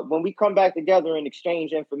 And, when we come back together and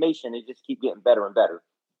exchange information, it just keep getting better and better.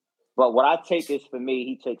 But what I take is for me,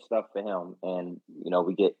 he takes stuff for him. And,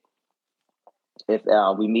 if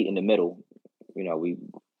we meet in the middle, we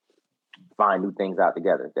find new things out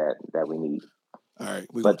together that we need. All right.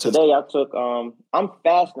 But today I took, I'm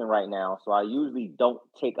fasting right now. So I usually don't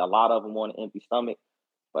take a lot of them on an empty stomach.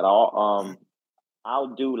 But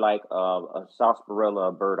I'll do like a sarsaparilla,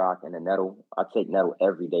 a burdock, and a nettle. I take nettle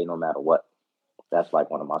every day, no matter what. That's like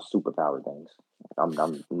one of my superpower things. I'm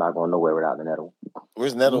not going nowhere without the nettle.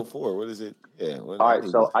 Where's nettle for? What is it? Yeah. All right.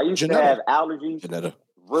 So I used to have allergies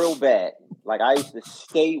real bad. Like I used to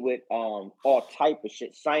stay with all type of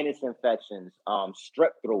shit, sinus infections,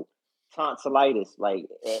 strep throat, tonsillitis. Like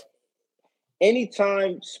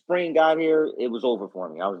anytime spring got here, it was over for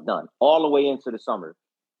me. I was done all the way into the summer.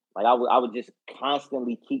 Like I would just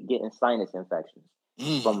constantly keep getting sinus infections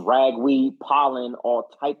from ragweed, pollen, all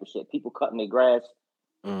type of shit. People cutting their grass.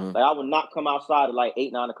 Like I would not come outside at like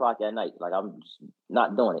 8, 9 o'clock at night. Like I'm just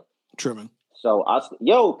not doing it. Trimming. So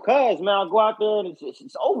cuz man, I'll go out there and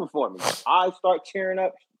it's over for me. Eyes start tearing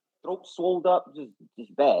up, throat swelled up,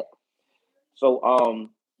 just bad. So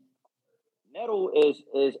nettle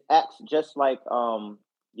acts just like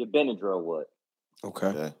your Benadryl would.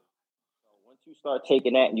 Okay. Yeah. You start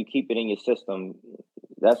taking that and you keep it in your system,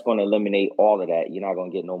 that's going to eliminate all of that. You're not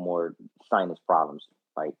going to get no more sinus problems.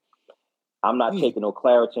 Like, I'm not taking no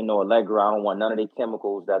Claritin, no Allegra. I don't want none of the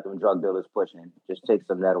chemicals that them drug dealers pushing. Just take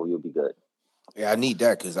some nettle, you'll be good. Yeah, I need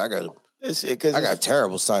that because I got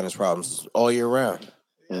terrible sinus problems all year round.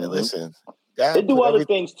 Yeah, listen. They do other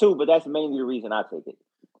things too, but that's mainly the reason I take it.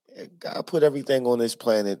 Yeah, God put everything on this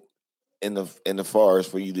planet in the forest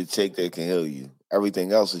for you to take that can heal you.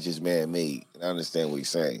 Everything else is just man-made. And I understand what you're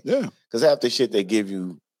saying. Yeah. Because half the shit they give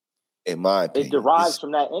you, in my opinion, it derives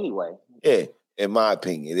from that anyway. Yeah, in my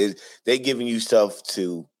opinion. They giving you stuff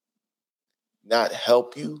to not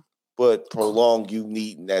help you, but prolong you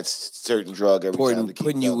needing that certain drug every time to keep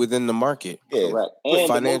putting you within the market. Yeah. Correct.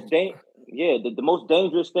 And the most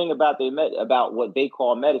dangerous thing about about what they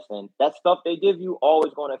call medicine, that stuff they give you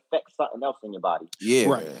always going to affect something else in your body. Yeah.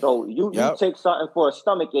 Right. So you take something for a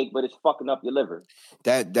stomach ache, but it's fucking up your liver.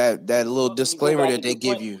 That little disclaimer that they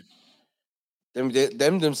give you, them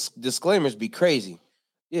disclaimers be crazy.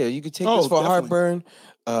 Yeah, you could take this for heartburn,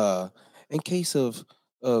 in case of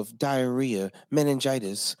diarrhea,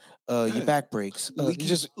 meningitis, your back breaks,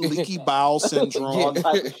 leaky bowel syndrome. All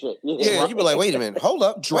type of shit. Yeah, you be like, wait a minute, hold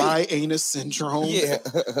up, dry anus syndrome. Yeah,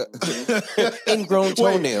 ingrown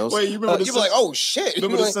toenails. Wait, you remember? You be like, oh shit.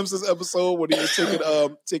 Remember the Simpsons episode when he was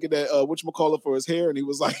taking that whatchamacallit for his hair, and he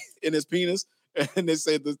was like in his penis, and they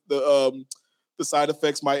said the side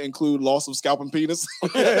effects might include loss of scalp and penis.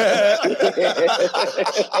 Classic.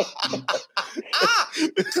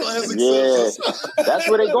 Yeah, that's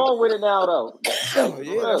where they going with it now, though.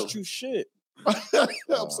 Yeah, that's true shit.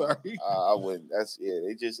 I'm sorry. I wouldn't. It's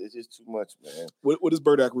just too much, man. What is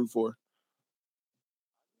burdock root for?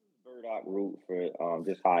 Burdock root for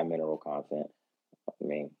just high mineral content. I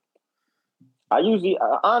mean, I usually,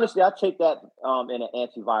 honestly, I take that in an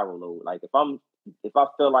antiviral load. Like if I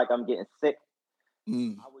feel like I'm getting sick, I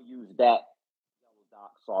would use that Yellow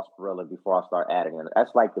Dock sarsaparilla before I start adding it.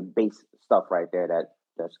 That's like the base stuff right there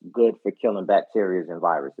that's good for killing bacteria and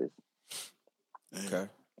viruses. Okay.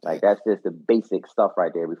 Like that's just the basic stuff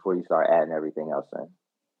right there before you start adding everything else in.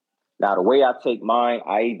 Now the way I take mine,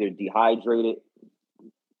 I either dehydrate it,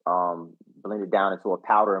 blend it down into a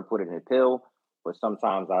powder and put it in a pill, or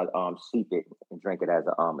sometimes I steep it and drink it as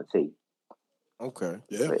a tea. Okay.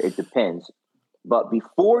 Yeah. So it depends. But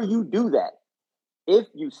before you do that, if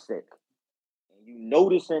you sick and you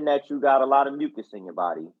noticing that you got a lot of mucus in your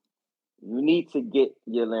body, you need to get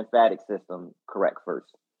your lymphatic system correct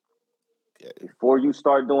first. Yeah. Before you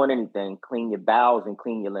start doing anything, clean your bowels and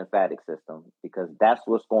clean your lymphatic system, because that's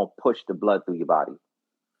what's going to push the blood through your body.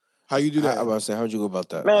 How you do that? I was about to say, how'd you go about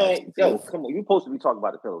that? Man, yo, come on. You're supposed to be talking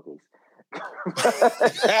about the pillowcase.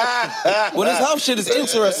 Well, this health shit is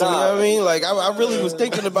interesting. You know what I mean? Like, I really was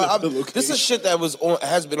thinking about this is shit that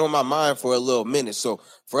has been on my mind for a little minute. So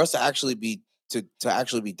for us to actually be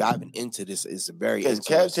diving into this is very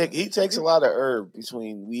interesting. He takes a lot of herb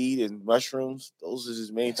between weed and mushrooms. Those are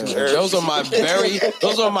his main two herbs. Those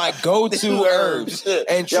are my go-to herbs.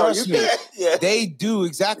 And trust me, they do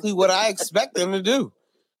exactly what I expect them to do.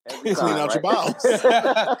 Clean out your bowels.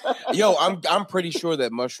 Yo, I'm pretty sure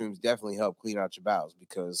that mushrooms definitely help clean out your bowels,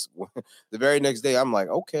 because the very next day I'm like,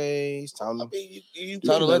 okay, it's time to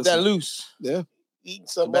let that loose. Yeah. eating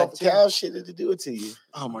some off cow shit to do it to you.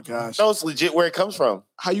 Oh my gosh. No, it's legit where it comes from.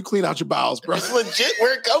 How you clean out your bowels, bro? It's legit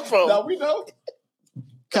where it comes from. Now we know.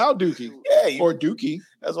 Cow dookie. Yeah. Or dookie.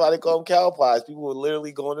 That's why they call them cow pies. People would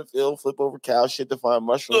literally go in the field, flip over cow shit to find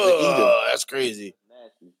mushrooms and eat them. That's crazy.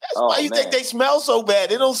 That's why you think they smell so bad.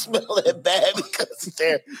 They don't smell that bad because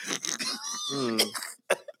they're...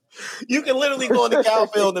 You can literally go in the cow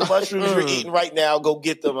field and the mushrooms you're eating right now, go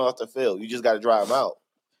get them off the field. You just got to dry them out.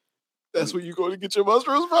 That's where you go to get your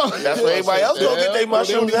mushrooms from. That's where everybody else go get their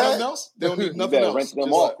mushrooms at. They don't need nothing else. Rinse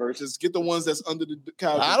them off first. Just get the ones that's under the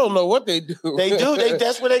cow. I don't know what they do. They do.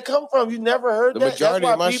 That's where they come from. You never heard the that? majority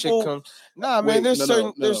That's of my people... shit comes. Nah, man, there's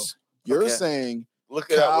certain... You're saying look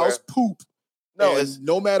cows poop. No, it's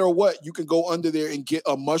no matter what, you can go under there and get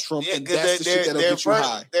a mushroom, and that's the shit that'll get you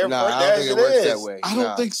high. Nah, I don't think it works that way. I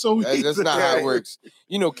don't think so either. That's not how it works.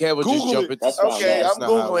 You know, Kev will just jump it. Okay, I'm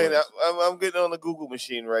Googling. I'm getting on the Google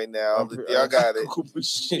machine right now. Y'all got it. Google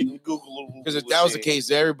machine. Because if that was the case,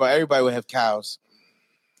 everybody would have cows.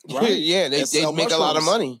 Right? Yeah, they make a lot of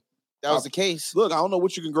money. That was the case. Look, I don't know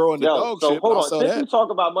what you can grow in the dog shit. Hold on. Since we talk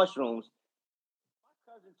about mushrooms,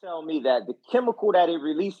 tell me that the chemical that it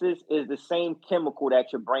releases is the same chemical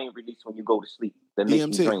that your brain releases when you go to sleep that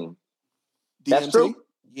makes you dream. That's true?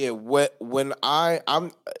 Yeah, when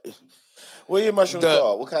I'm what are your mushrooms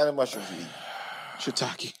called? What kind of mushrooms you eat?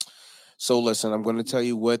 Shiitake. So listen, I'm going to tell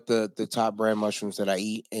you what the top brand mushrooms that I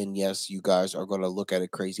eat, and yes, you guys are going to look at it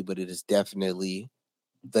crazy, but it is definitely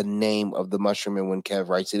the name of the mushroom, and when Kev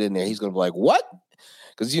writes it in there, he's going to be like, what?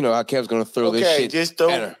 Because you know how Kev's going to throw this shit.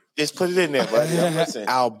 Just put it in there, buddy.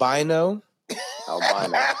 Albino.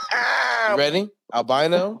 You ready?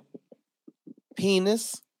 Albino.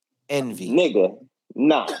 Penis. Envy. Nigga.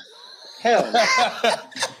 Nah. Hell no.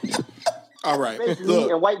 All right.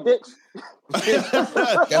 Look. And white dicks.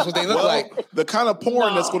 That's what they look like. The kind of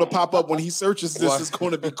porn that's going to pop up when he searches this is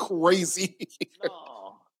going to be crazy.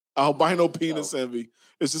 No. Albino penis envy.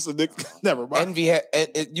 It's just a nick. Never mind. Envy.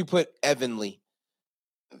 You put Evanly.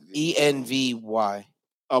 ENVY.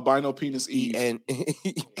 Albino penis E. And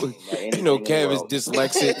you know, Kev is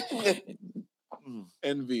dyslexic.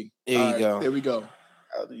 Envy. There you go. There we go.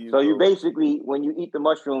 So you basically, when you eat the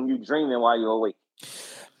mushroom, you dreaming while you're awake.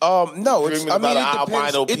 No, it's. I mean,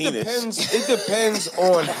 it depends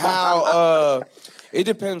on how. It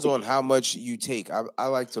depends on how much you take. I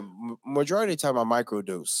like to majority of the time I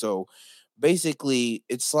microdose. So basically,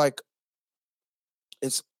 it's like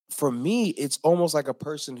for me, it's almost like a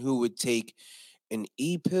person who would take an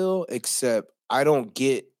E-pill, except I don't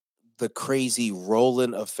get the crazy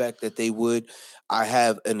rolling effect that they would. I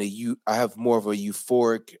have more of a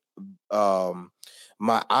euphoric.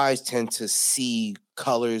 My eyes tend to see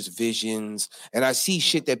colors, visions, and I see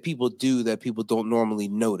shit that people do that people don't normally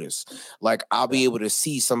notice. Like I'll be able to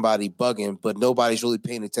see somebody bugging, but nobody's really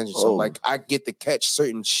paying attention. So like I get to catch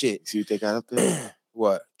certain shit. See what they got up there?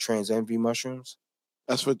 What? Trans envy mushrooms?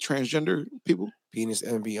 That's for transgender people? Penis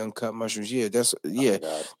envy uncut mushrooms. Yeah, that's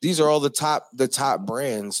these are all the top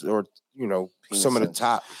brands, or you know, penis some of the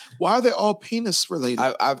top. Why are they all penis related?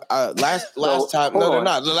 Last time, no, they're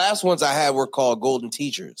not. The last ones I had were called Golden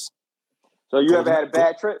Teachers. So you ever had a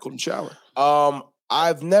bad trip? Golden shower.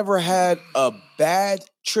 I've never had a bad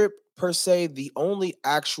trip per se. The only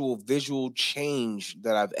actual visual change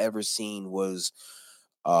that I've ever seen was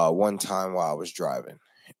one time while I was driving,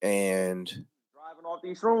 and off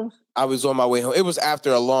these rooms? I was on my way home. It was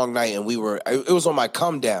after a long night, and it was on my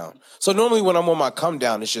come down. So normally when I'm on my come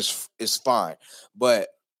down, it's fine. But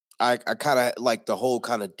I kind of like the whole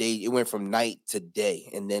kind of day. It went from night to day,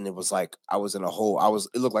 and then it was like I was in a hole.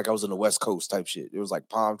 It looked like I was in the West Coast type shit. It was like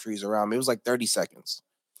palm trees around me. It was like 30 seconds,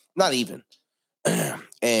 not even.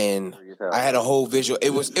 And I had a whole visual.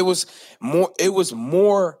 It was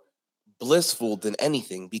more blissful than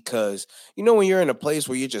anything, because you know when you're in a place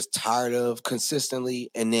where you're just tired of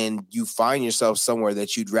consistently, and then you find yourself somewhere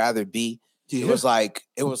that you'd rather be. It was like,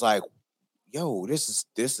 yo, this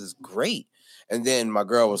is great. And then my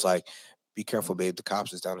girl was like, be careful, babe, the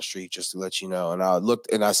cops is down the street, just to let you know. And I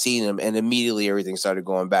looked and I seen him, and immediately everything started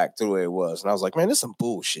going back to the way it was. And I was like, man, this is some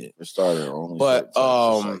bullshit. It started only. But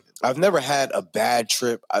I've never had a bad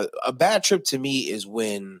trip. A bad trip to me is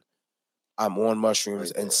when I'm on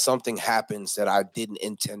mushrooms and something happens that I didn't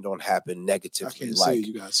intend on happen negatively.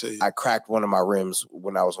 I cracked one of my rims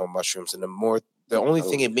when I was on mushrooms, and the only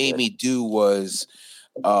thing it made me do was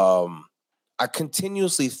I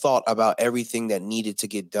continuously thought about everything that needed to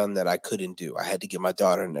get done that I couldn't do. I had to get my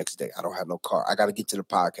daughter the next day. I don't have no car. I got to get to the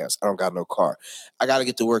podcast. I don't got no car. I got to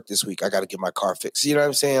get to work this week. I got to get my car fixed. You know what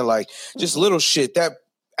I'm saying? Like just little shit that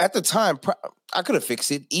at the time I could have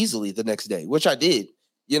fixed it easily the next day, which I did.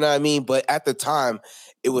 You know what I mean? But at the time,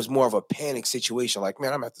 it was more of a panic situation. Like,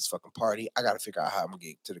 man, I'm at this fucking party. I got to figure out how I'm going to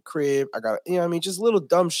get to the crib. I got to, you know what I mean? Just little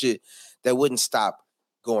dumb shit that wouldn't stop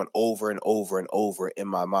going over and over and over in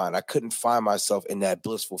my mind. I couldn't find myself in that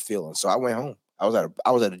blissful feeling. So I went home. I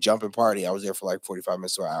was at a jumping party. I was there for like 45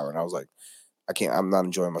 minutes to an hour. And I was like, I'm not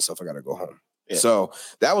enjoying myself. I got to go home. Yeah. So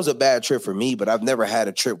that was a bad trip for me, but I've never had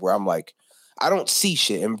a trip where I'm like, I don't see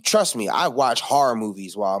shit. And trust me, I watch horror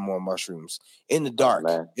movies while I'm on mushrooms in the dark,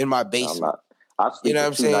 in my basement. You know what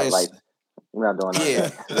I'm saying? We're not doing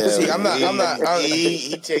that. Yeah. See, I'm not.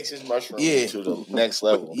 He takes his mushrooms to the next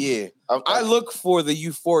level. Yeah. I look for the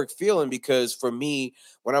euphoric feeling because for me,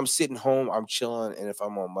 when I'm sitting home, I'm chilling. And if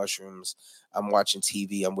I'm on mushrooms, I'm watching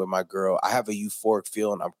TV, I'm with my girl. I have a euphoric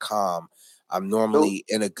feeling. I'm calm. I'm normally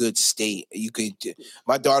in a good state.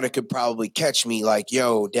 My daughter could probably catch me like,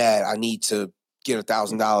 yo, Dad, I need to get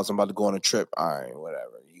 $1,000. I'm about to go on a trip. All right,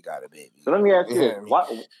 whatever. You got it, baby. So let me ask you this.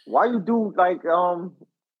 Why you do like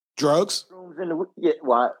drugs?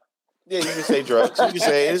 Why? Yeah, you can say drugs. You can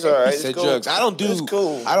say it's all right. It's cool. Drugs. I don't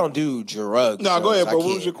do drugs. No, go ahead, bro.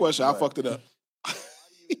 What was your question? I fucked it up. Why do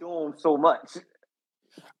you do them so much?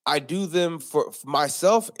 I do them for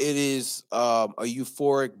myself. It is a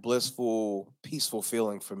euphoric, blissful, peaceful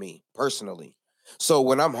feeling for me personally. So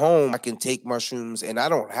when I'm home, I can take mushrooms and I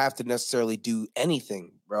don't have to necessarily do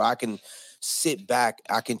anything, bro. I can sit back.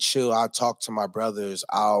 I can chill. I'll talk to my brothers.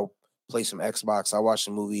 I'll play some Xbox. I'll watch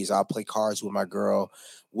some movies. I'll play cards with my girl.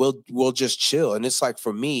 We'll just chill. And it's like,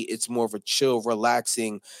 for me, it's more of a chill,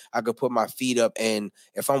 relaxing. I could put my feet up. And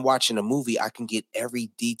if I'm watching a movie, I can get every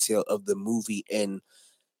detail of the movie. And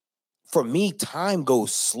for me, time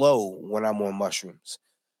goes slow when I'm on mushrooms.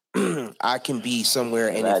 I can be somewhere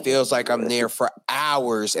and it feels like I'm there for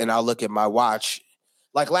hours and I'll look at my watch.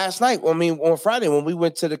 Like last night, on Friday when we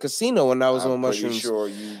went to the casino and I was on mushrooms,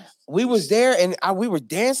 we was there and we were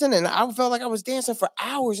dancing and I felt like I was dancing for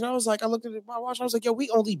hours. And I was like, I looked at my watch. I was like, yo, we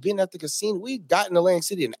only been at the casino. We got in Atlantic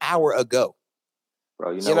City an hour ago.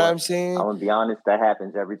 Bro, you know what I'm saying? I'm going to be honest. That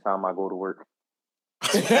happens every time I go to work.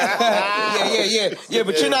 Yeah,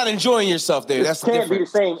 but you're not enjoying yourself there. That's can't be the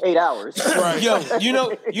same 8 hours. Right. Yo, you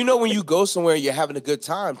know when you go somewhere you're having a good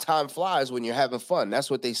time flies when you're having fun. That's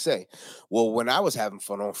what they say. Well, when I was having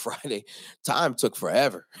fun on Friday, time took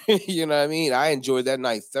forever. You know what I mean? I enjoyed that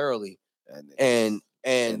night thoroughly. And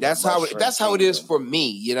that's how it is for me.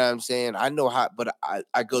 You know what I'm saying? I know how, but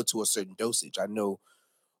I go to a certain dosage. I know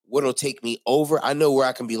what'll take me over. I know where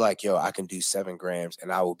I can be like, yo, I can do 7 grams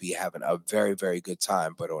and I will be having a very, very good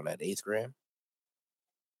time. But on that 8th gram,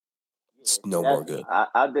 it's more good.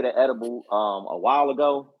 I did an edible a while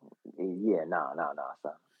ago. Yeah, nah,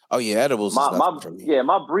 son. Oh yeah, edibles is nothing for me. Yeah,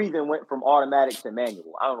 my breathing went from automatic to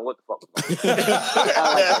manual. I don't know what the fuck was going on.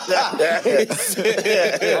 I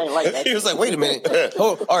ain't like that. He was like, wait a minute.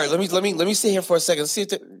 All right, let me sit here for a second. See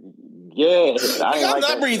if yeah, I'm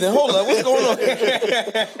not breathing. Hold on, what's going on?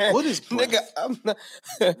 What is nigga? I'm not.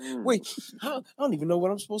 Wait, I don't even know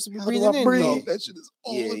what I'm supposed to be breathing in. Breathe? That shit is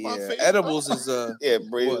all in my face. Edibles is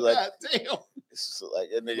breathe like God damn. It's like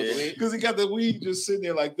a nigga because he got the weed just sitting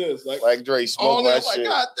there like this, like Dre smoke that shit.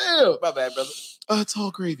 God damn, my bad, brother. It's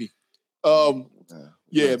all gravy.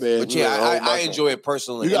 Yeah, man. But yeah, I enjoy it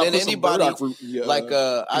personally. And then anybody that's why. But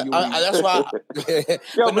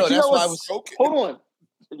no, that's why I was. Hold on.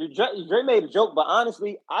 Dre made a joke, but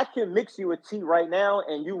honestly, I can mix you a tea right now,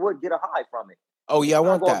 and you would get a high from it. Oh yeah, I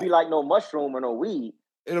want that. It's not gonna be like no mushroom or no weed.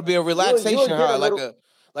 It'll be a relaxation high, like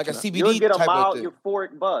a CBD you'll get a type mild of thing.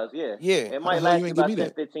 Euphoric buzz. Yeah. It might last you about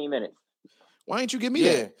 10-15 minutes. Why ain't you give me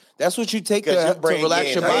that? That's what you take to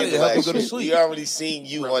relax your body to help you go to sleep. You already seen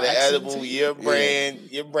you on the edible. Your brain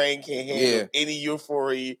can't handle any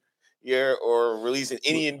euphoria. Or releasing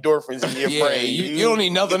any endorphins in your brain. You don't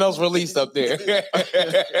need nothing else released up there.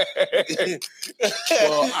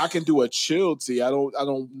 Well, I can do a chill tea. I don't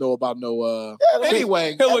know about no.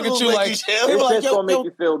 Anyway, he'll look at you like it's just gonna make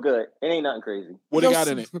you feel good. It ain't nothing crazy. What it got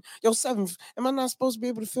in it? Yo, 7. Am I not supposed to be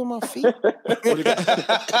able to feel my feet?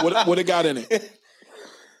 What it got in it?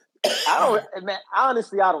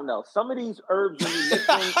 Honestly, I don't know. Some of these herbs when you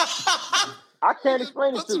mixing, I can't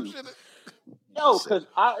explain it to you. Yo, because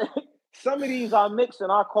some of these I mix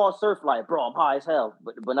and I call Surf like, bro, I'm high as hell,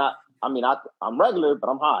 but not. I mean, I'm regular, but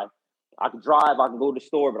I'm high. I can drive, I can go to the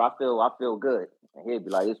store, but I feel good. And he'd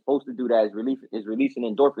be like, it's supposed to do that. It's releasing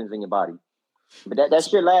endorphins in your body. But that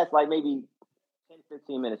shit lasts like maybe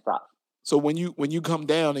 10-15 minutes tops. So when you come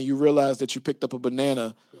down and you realize that you picked up a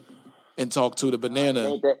banana and talk to the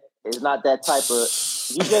banana, it's not that type of.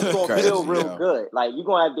 You just gonna feel real good. Like you're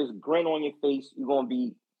gonna have this grin on your face. You're gonna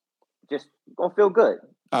be. Just gonna feel good.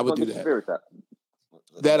 I would do that. Spirits up.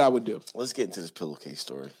 That I would do. Let's get into this pillowcase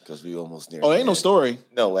story because we almost near. Oh, ain't no story.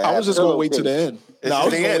 No, I was just gonna wait to the end.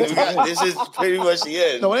 This is pretty much the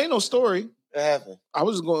end. No, it ain't no story. What happened? I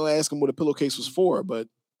was just gonna ask him what a pillowcase was for, but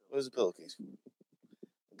what was the pillowcase for?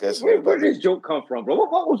 Where did this joke come from, bro?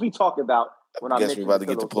 What was we talking about when I guess we're about to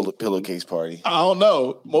get to the pillowcase party? I don't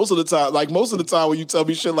know. Most of the time when you tell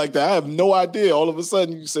me shit like that, I have no idea. All of a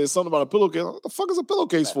sudden you say something about a pillowcase. What the fuck is a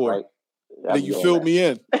pillowcase for? Right. Then you filled me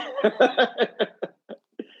in.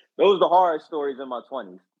 Those are the hard stories in my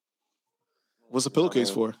 20s. What's a pillowcase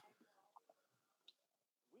for?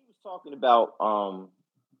 We was talking about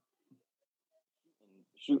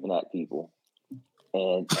shooting at people.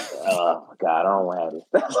 And oh my God, I don't want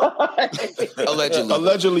to have this.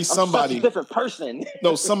 Allegedly, somebody. I'm such a different person.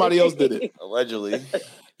 No, somebody else did it. Allegedly,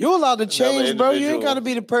 you're allowed to change, bro. You ain't got to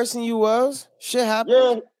be the person you was. Shit happens.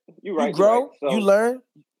 Yeah, you're right. You grow, right. So, you learn.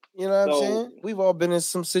 You know what I'm saying? We've all been in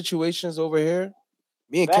some situations over here.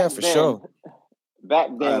 Me and Kev for sure. Back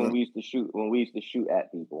then, when we used to shoot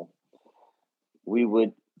at people, we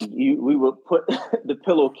would put the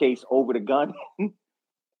pillowcase over the gun.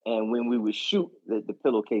 And when we would shoot, the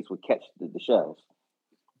pillowcase would catch the shells.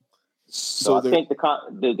 So I think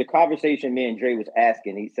the conversation me and Dre was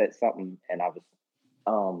asking, he said something, and I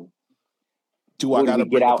was, do I gotta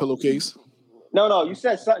bring the pillowcase? No, you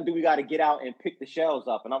said something. Do we got to get out and pick the shells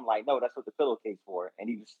up? And I'm like, no, that's what the pillowcase for. And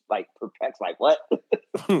he was like perplexed, like what?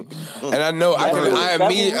 And I know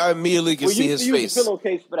I immediately can see his face. The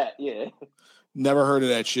pillowcase for that, yeah. Never heard of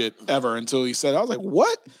that shit ever until he said it. I was like,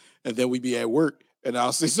 what? And then we'd be at work. And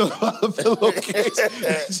I'll say something about the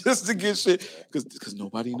pillowcase just to get shit because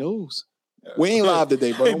nobody knows. We ain't live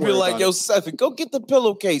today, bro. They'd be like, yo, Seth, go get the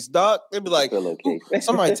pillowcase, dog. They'd be like,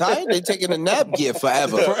 somebody tired? They taking a nap gear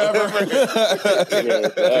forever.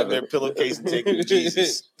 Their pillowcase and taking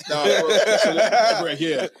Jesus. Yeah.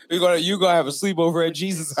 You gonna have a sleepover at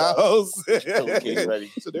Jesus' house. Pillowcase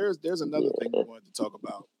ready. So there's another thing we wanted to talk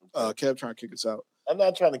about. Kev trying to kick us out. I'm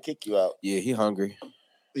not trying to kick you out. Yeah, he hungry.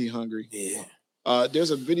 He hungry. Yeah. There's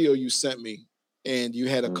a video you sent me, and you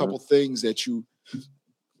had a couple things that you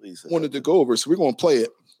wanted to go over, so we're gonna play it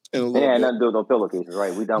in a little bit. Nothing to do with no pillowcases,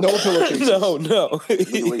 right? We done. No pillowcases. No.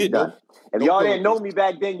 We done. If y'all didn't know me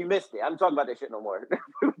back then, you missed it. I'm talking about that shit no more. We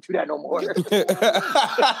don't do that no more.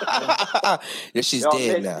 Yeah, she's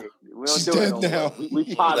dead now. We don't do it no more.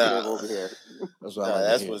 We positive over here. That's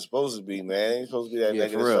what it's supposed to be, man. It's supposed to be that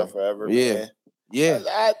negative stuff forever, man. Yeah.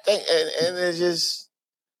 I think, and it's just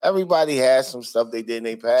everybody has some stuff they did in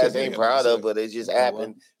their past they ain't proud of, but it just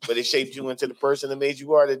happened. But it shaped you into the person that made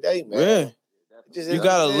you are today, man. Yeah. You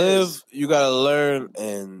gotta live, you gotta learn,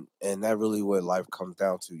 and that's really what life comes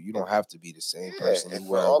down to. You don't have to be the same person you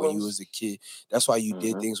were when you was a kid. That's why you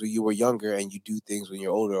did things when you were younger, and you do things when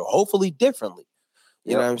you're older, hopefully differently.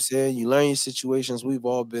 You know what I'm saying? You learn your situations. We've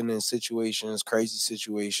all been in situations, crazy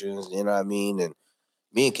situations. You know what I mean? And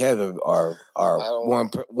me and Kevin are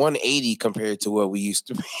 180 compared to what we used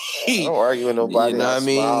to be. I don't argue with nobody. You know what I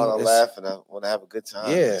mean? I laugh and I want to have a good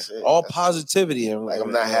time. Yeah, all positivity. And like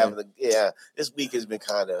I'm not having this week has been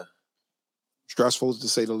kind of stressful to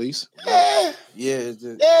say the least.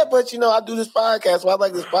 Yeah, but I do this podcast. I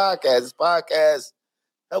like this podcast. This podcast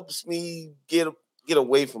helps me get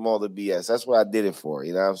away from all the BS. That's what I did it for.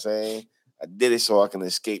 You know what I'm saying? I did it so I can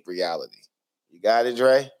escape reality. You got it,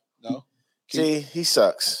 Dre? No. See, he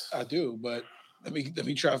sucks. I do, but let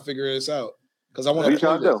me try to figure this out because I want to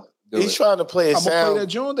play this. He's trying to play a sound.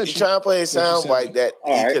 He's trying to play a sound bite that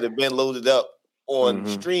he could have been loaded up on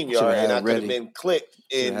StreamYard, and I could have been clicked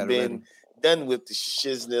and been done with the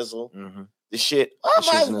shiznizzle. The shit.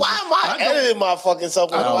 Why am I editing my fucking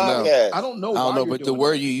self on the podcast? I don't know. I don't know, but the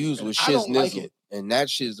word you used was shiznizzle. And that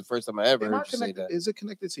shit is the first time I ever heard you say that. Is it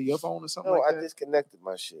connected to your phone or something? No, I disconnected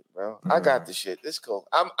my shit, bro. I got the shit. This cool.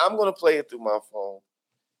 I'm gonna play it through my phone,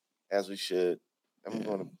 as we should. I'm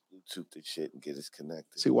gonna Bluetooth the shit and get it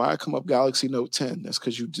connected. See why I come up Galaxy Note 10? That's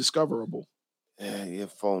because you discoverable. Yeah, your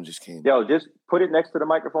phone just came. Yo, just put it next to the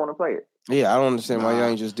microphone and play it. Yeah, I don't understand why y'all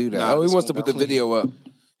ain't just do that. He wants to put the video up.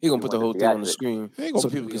 He gonna put the whole thing on the screen so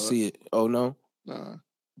people can see it. Oh no, nah.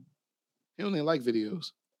 He don't even like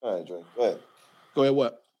videos. All right, Dre, go ahead. Go ahead,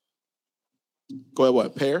 what? Go ahead,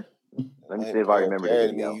 what? Pair? Let me see if I remember the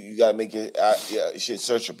video. You gotta make it shit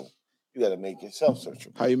searchable. You gotta make yourself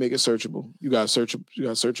searchable. How you make it searchable? You got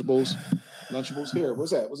searchables? Lunchables here.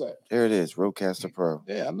 What's that? There it is, Rodecaster Pro.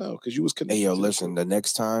 Yeah, I know, because you was connected. Hey, yo, listen, the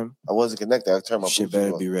next time I wasn't connected. I turned my shit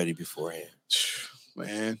better be ready beforehand.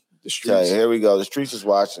 Man, The streets. Here we go. The streets is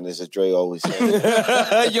watching this, as Dre always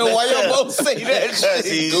says. Yo, why y'all both say that shit?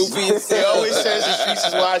 He's goofy. He always says the streets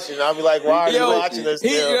is watching. I'll be like, why are you watching us?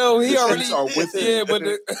 He already are with it. Yeah, but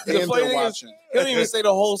the funny thing is, he don't even say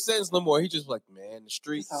the whole sentence no more. He just like, man, the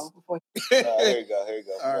streets. Here you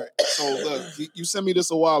go. All right. So look, you sent me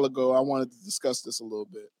this a while ago. I wanted to discuss this a little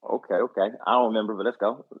bit. Okay. I don't remember, but let's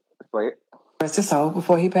go. Let's play it. Rest his soul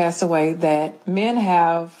before he passed away that men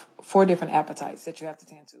have 4 different appetites that you have to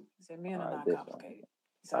tend to. He said men are not complicated.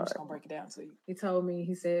 So I'm just going to break it down to you. He told me,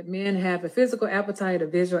 he said, men have a physical appetite, a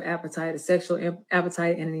visual appetite, a sexual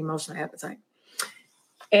appetite, and an emotional appetite.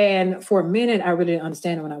 And for a minute, I really didn't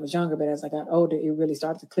understand it when I was younger, but as I got older, it really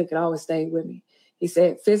started to click. It always stayed with me. He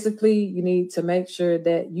said, physically, you need to make sure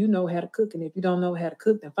that you know how to cook. And if you don't know how to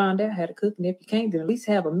cook, then find out how to cook. And if you can't, then at least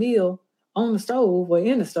have a meal on the stove or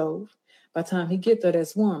in the stove. By the time he get there,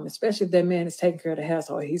 that's warm, especially if that man is taking care of the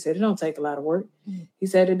household. He said, it don't take a lot of work. Mm-hmm. He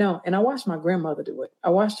said, it don't. And I watched my grandmother do it. I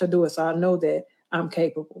watched her do it, so I know that I'm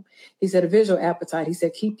capable. He said, a visual appetite. He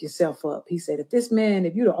said, keep yourself up. He said, if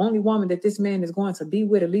you're the only woman that this man is going to be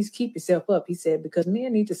with, at least keep yourself up. He said, because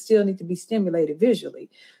men still need to be stimulated visually,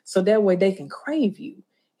 so that way they can crave you.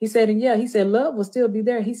 He said, and he said, love will still be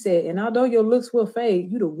there. He said, and although your looks will fade,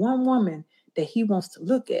 you're the one woman that he wants to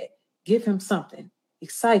look at. Give him something.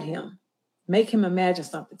 Excite him. Make him imagine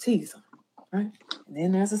something, tease him, right? And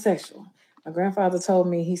then there's a sexual. My grandfather told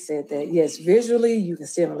me, he said that, yes, visually you can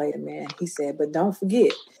stimulate a man. He said, but don't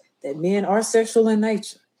forget that men are sexual in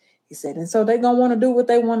nature. He said, and so they're going to want to do what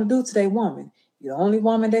they want to do to their woman. You're the only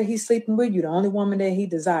woman that he's sleeping with. You're the only woman that he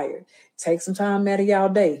desired. Take some time out of y'all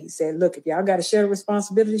day. He said, look, if y'all got to share the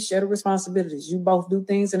responsibilities, share the responsibilities. You both do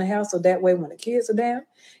things in the house, so that way when the kids are down,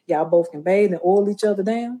 y'all both can bathe and oil each other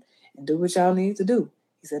down and do what y'all need to do.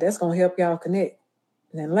 He said, that's going to help y'all connect.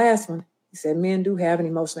 And then last one, he said, men do have an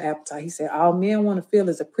emotional appetite. He said, all men want to feel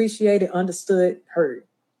is appreciated, understood, heard.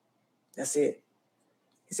 That's it.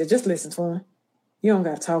 He said, just listen to him. You don't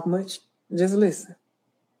got to talk much. Just listen.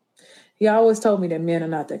 He always told me that men are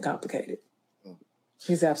not that complicated.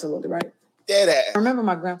 He's absolutely right. Dead ass. I remember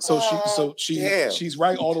my grandpa. She's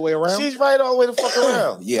right all the way around? She's right all the way the fuck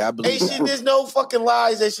around. Yeah, I believe there's no fucking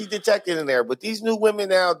lies that she detected in there. But these new women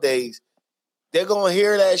nowadays, they're going to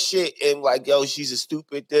hear that shit and like, yo, she's a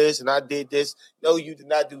stupid this and I did this. No, you did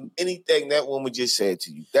not do anything that woman just said to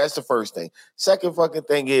you. That's the first thing. Second fucking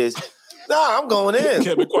thing is, nah, I'm going in.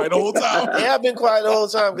 You've been quiet the whole time. Yeah, I've been quiet the whole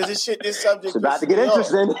time because this subject it's about to get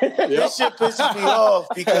interesting. This shit pisses me off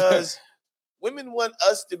because women want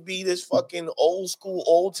us to be this fucking old school,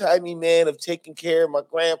 old-timey man of taking care of my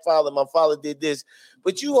grandfather. My father did this.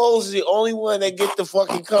 But you hoes are the only one that get to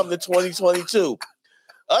fucking come to 2022.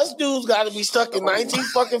 Us dudes got to be stuck in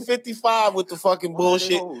 1955 with the fucking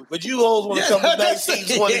bullshit, but you hoes want to come to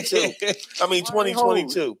 1922. I mean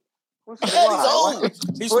 2022.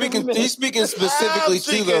 He's speaking specifically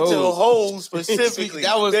to the hoes specifically.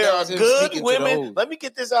 There are good women. Let me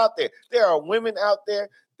get this out there. There are women out there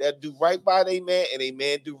that do right by their man, and a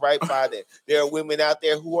man do right by them. There are women out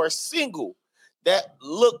there who are single that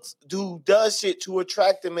does shit to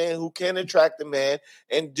attract a man, who can attract a man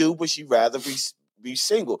and do, but she rather be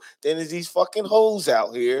single. Then there's these fucking hoes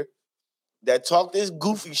out here that talk this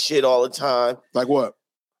goofy shit all the time. Like what?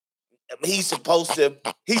 He's supposed to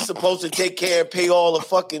take care and pay all the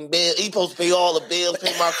fucking bills. He's supposed to pay all the bills,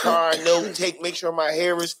 pay my car note, make sure my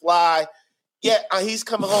hair is fly. Yeah, he's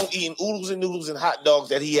coming home eating oodles and noodles and hot dogs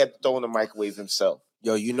that he had to throw in the microwave himself.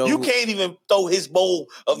 Yo, you can't even throw his bowl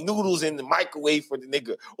of noodles in the microwave for the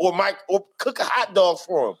nigga, or cook a hot dog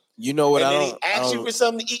for him. You know what? And then he asks you for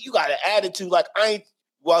something to eat. You got an attitude like I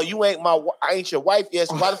ain't your wife yet.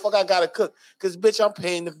 So why the fuck I gotta cook? Because bitch, I'm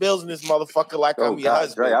paying the bills in this motherfucker like I'm your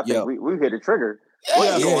husband. Dre, I think we hit a trigger.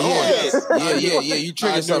 Yeah. You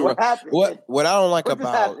triggered something. What I don't like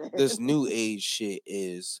about this new age shit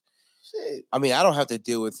is, I mean, I don't have to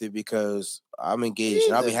deal with it because I'm engaged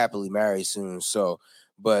and I'll be happily married soon. So,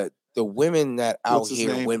 but the women that out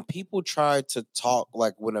here, when people try to talk,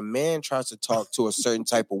 like when a man tries to talk to a certain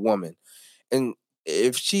type of woman, and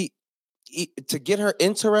if to get her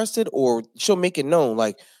interested, or she'll make it known,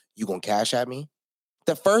 like, you gonna cash at me?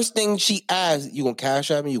 The first thing she asks, you gonna cash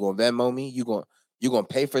at me? You gonna Venmo me? You gonna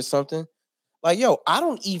pay for something? Like, yo, I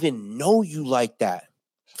don't even know you like that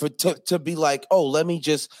to be like, oh, let me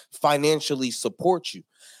just financially support you.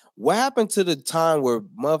 What happened to the time where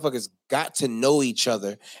motherfuckers got to know each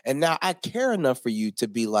other and now I care enough for you to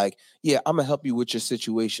be like, yeah, I'm gonna help you with your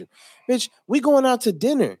situation. Bitch, we going out to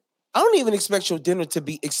dinner. I don't even expect your dinner to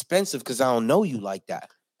be expensive because I don't know you like that.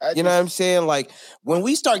 You know what I'm saying? Like when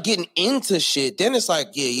we start getting into shit, then it's like,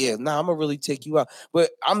 yeah, nah, I'm gonna really take you out.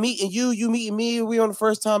 But I'm meeting you meeting me, we on the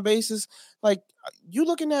first time basis. Like you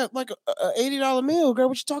looking at like a $80 meal, girl.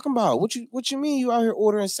 What you talking about? What you mean you out here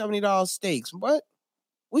ordering $70 steaks? What?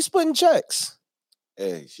 We splitting checks.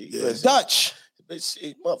 Hey, Dutch.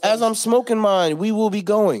 As I'm smoking mine, we will be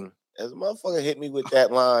going. As a motherfucker hit me with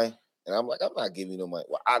that line, and I'm like, I'm not giving you no money.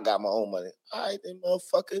 Well, I got my own money. All right, then,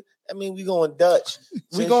 motherfucker. I mean, we going Dutch.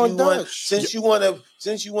 We going Dutch. Since you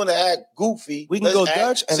wanna act goofy, we can go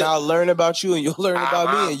Dutch, and I'll learn about you, and you'll learn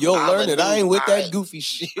about me, and you'll learn it. I ain't with that goofy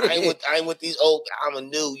shit. I ain't with these old. I'm a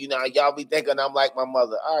new. You know, y'all be thinking I'm like my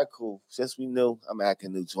mother. All right, cool. Since we knew, I'm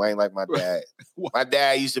acting new too. I ain't like my dad. My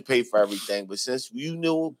dad used to pay for everything, but since you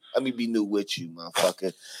knew, let me be new with you,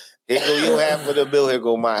 motherfucker. Here go your half of the bill. Here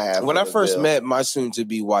go my half. When I first met my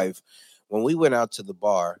soon-to-be wife, when we went out to the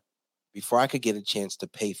bar, before I could get a chance to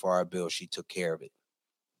pay for our bill, she took care of it.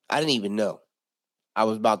 I didn't even know I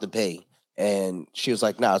was about to pay, and she was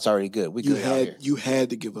like, "Nah, it's already good. We good." You had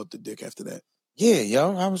to give up the dick after that. Yeah,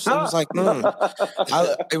 yo, I was like,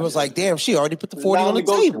 it was like, damn, she already put the 40 on the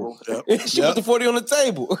table. Yep. She put the 40 on the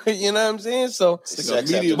table. You know what I'm saying? So, but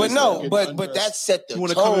that set the tone. You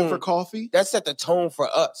want to come in for coffee? That set the tone for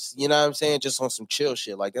us. You know what I'm saying? Just on some chill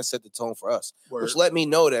shit. Like that set the tone for us. Word. Which let me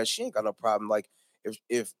know that she ain't got no problem. Like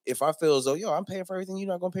if I feel as though, yo, I'm paying for everything, you're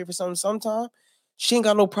not gonna pay for something sometime, she ain't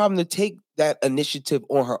got no problem to take that initiative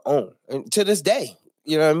on her own. And to this day.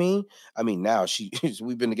 You know what I mean? I mean, now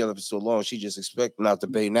we've been together for so long, she just expect not to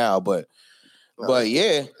pay now. But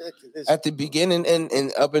yeah, at the beginning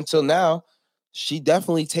and up until now, she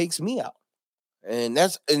definitely takes me out. And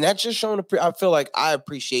that's just showing, I feel like I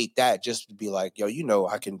appreciate that, just to be like, yo, you know,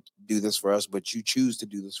 I can do this for us, but you choose to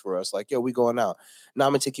do this for us. Like, yo, we going out. Now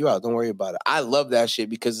I'm gonna take you out. Don't worry about it. I love that shit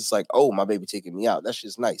because it's like, oh, my baby taking me out. That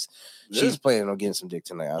shit's nice. Yeah. She's planning on getting some dick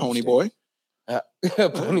tonight. Pony boy.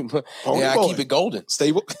 Pony boy. Yeah, I keep it golden.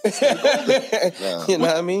 Stable. Yeah. You know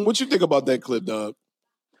what I mean? What you think about that clip, dog,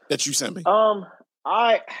 that you sent me? Go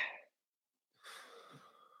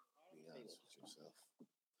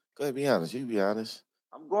ahead, be honest. You be honest.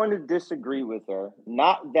 I'm going to disagree with her.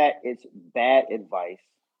 Not that it's bad advice,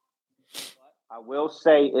 but I will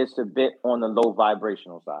say it's a bit on the low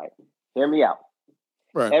vibrational side. Hear me out.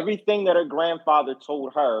 Right. Everything that her grandfather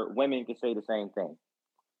told her, women can say the same thing.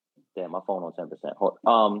 Damn, my phone on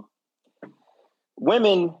 10%.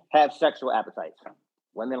 Women have sexual appetites.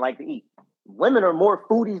 Women like to eat. Women are more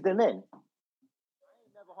foodies than men. I ain't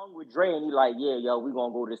never hung with Dre and he like, yeah, yo, we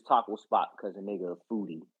gonna go to this taco spot because a nigga a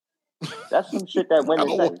foodie. That's some shit that women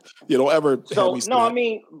say. You don't ever. So no, I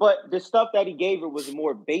mean, but the stuff that he gave her was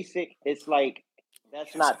more basic. It's like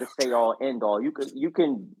that's not the say all end all. You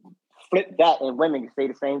can flip that and women can say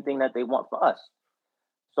the same thing that they want for us.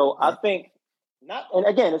 So I think. And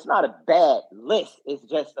again, it's not a bad list. It's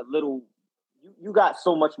just a little. You got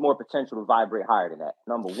so much more potential to vibrate higher than that.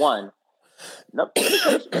 Number one.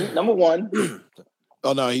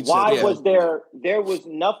 Oh no! Why was there? There was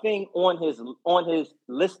nothing on his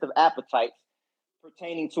list of appetites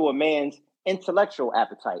pertaining to a man's intellectual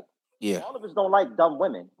appetite. Yeah, all of us don't like dumb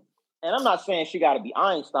women, and I'm not saying she got to be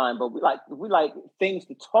Einstein, but we like things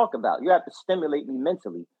to talk about. You have to stimulate me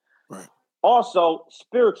mentally. Right. Also,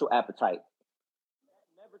 spiritual appetite.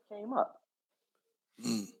 Came up. Why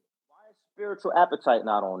is spiritual appetite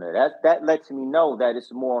not on there? That lets me know that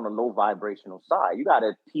it's more on the low vibrational side. You got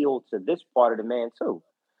to appeal to this part of the man too.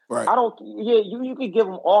 Right. You can give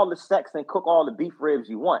him all the sex and cook all the beef ribs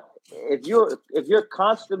you want. If you're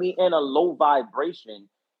constantly in a low vibration,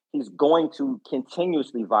 he's going to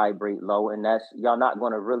continuously vibrate low, and y'all not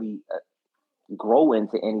going to really grow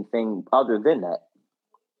into anything other than that.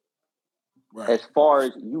 Right. As far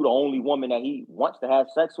as you the only woman that he wants to have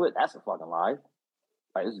sex with, that's a fucking lie.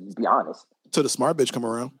 Like, let's be honest. Till the smart bitch come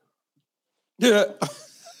around. Yeah.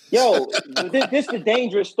 Yo, this the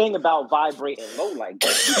dangerous thing about vibrating low like that.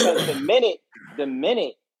 Because the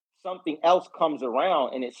minute something else comes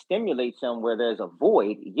around and it stimulates him where there's a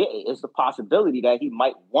void, yeah, it's a possibility that he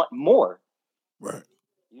might want more. Right.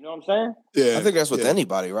 You know what I'm saying? Yeah. I think that's with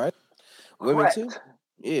anybody, right? Women too?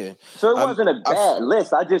 Yeah. So it wasn't a bad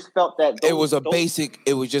list. I just felt that it was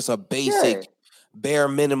just a basic bare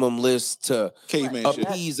minimum list to caveman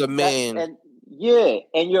appease a man. And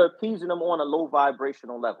you're appeasing them on a low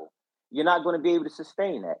vibrational level. You're not going to be able to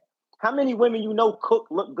sustain that. How many women you know cook,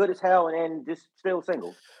 look good as hell, and just still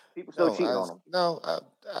single? People still cheating on them. I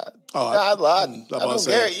don't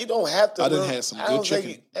care. You don't have to. I didn't have some good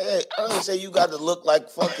chicken. I don't say you got to look like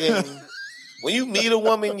fucking When you meet a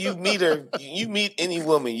woman, you meet her. You meet any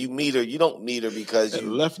woman, you meet her. You don't meet her because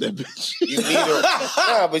you left that bitch. You meet her.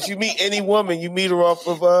 Nah, but you meet any woman, you meet her off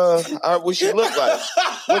of what she look like.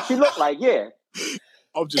 What she look like, yeah.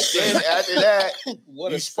 I'm just saying. Then after that,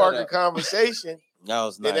 you spark a conversation. That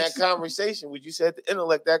was nice. In that conversation, what you said, the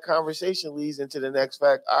intellect, that conversation leads into the next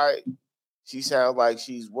fact. All right, she sounds like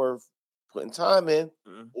she's worth putting time in,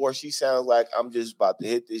 or she sounds like I'm just about to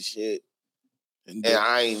hit this shit. And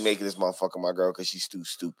I ain't making this motherfucker my girl because she's too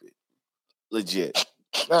stupid. Legit.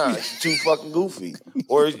 Nah, she's too fucking goofy.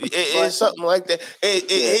 Or it's something like that. It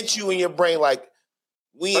hits you in your brain like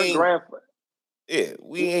we ain't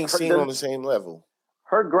seen on the same level.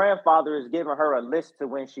 Her grandfather is giving her a list to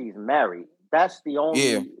when she's married. That's the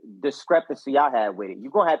only discrepancy I had with it.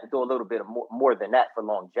 You're going to have to do a little bit of more than that for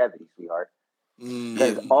longevity, sweetheart.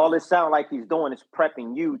 Because all it sounds like he's doing is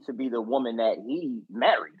prepping you to be the woman that he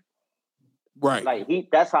married. Right. Like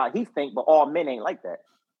that's how he think, but all men ain't like that.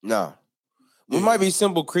 No. We might be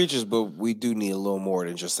simple creatures, but we do need a little more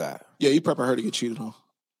than just that. Yeah, you prepping her to get cheated on.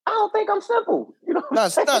 I don't think I'm simple. You know,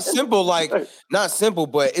 not simple, like not simple,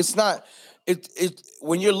 but it's not. It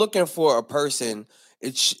when you're looking for a person,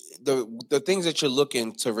 it's the things that you're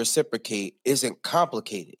looking to reciprocate isn't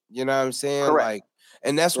complicated. You know what I'm saying? Correct. Like,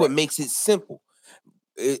 and that's what makes it simple.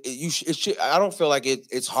 I don't feel like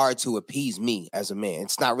it's hard to appease me as a man.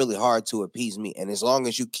 It's not really hard to appease me, and as long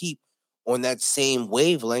as you keep on that same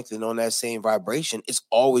wavelength and on that same vibration, it's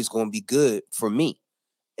always going to be good for me,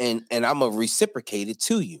 and I'm gonna reciprocate it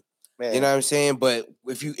to you. Man. You know what I'm saying? But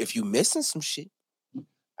if you missing some shit,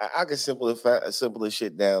 I can simplify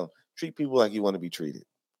shit down. Treat people like you want to be treated.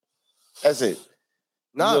 That's it.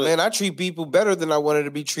 Nah, man, I treat people better than I wanted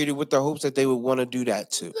to be treated, with the hopes that they would want to do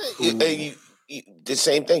that too. The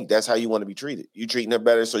same thing. That's how you want to be treated. You treating her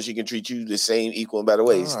better so she can treat you the same, equal, and better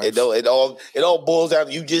ways. Right. It all boils down.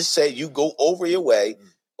 You just said you go over your way,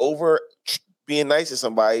 over being nice to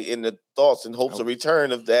somebody in the thoughts and hopes of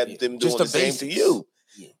return of that them doing the same to you.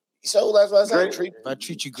 So that's what I said. If I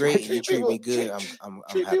treat you great and you treat me good, I'm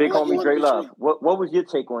happy. Big homie Dre Love. What was your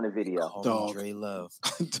take on the video? Call me Dre Love.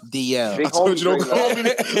 DL. Big homie Dre Love. Don't call me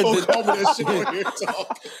that shit when you're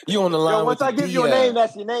talking. You on the line. Yo, once I give you a name,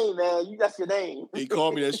 that's your name, man. That's your name. He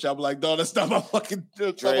called me that shit. I'm like, no, that's not my fucking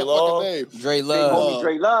name. Dre Love. Big homie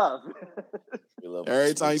Dre Love.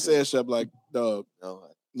 Every time you say that shit, I'm like, dog,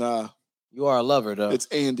 nah. You are a lover, though. It's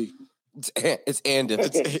Andy. It's Andy.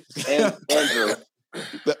 Andrew.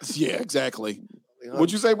 Yeah, exactly.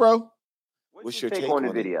 What'd you say, bro? What's your take on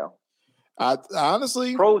the video? I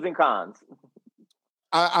honestly, pros and cons.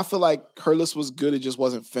 I feel like her list was good. It just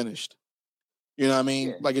wasn't finished. You know what I mean?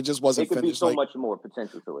 Yeah. Like it just wasn't finished. It could be so much more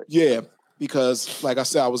potential to it. Yeah, because like I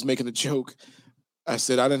said, I was making a joke. I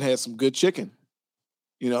said I done had some good chicken.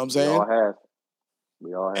 You know what I'm saying?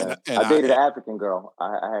 We all have. And I dated an African girl.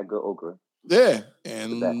 I had good okra. Yeah,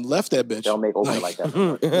 and left that bitch. Don't make okra like that.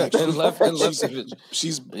 and left that bitch.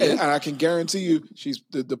 She's and I can guarantee you, she's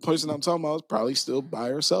the person I'm talking about is probably still by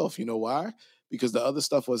herself. You know why? Because the other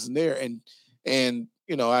stuff wasn't there, and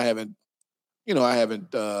you know I haven't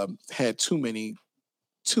had too many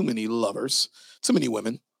lovers, too many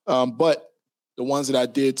women. But the ones that I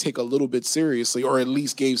did take a little bit seriously, or at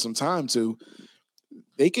least gave some time to,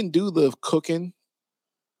 they can do the cooking,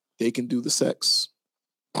 they can do the sex.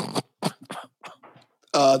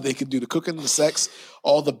 They could do the cooking, the sex,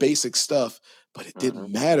 all the basic stuff, but it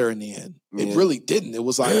didn't matter in the end. It really didn't. It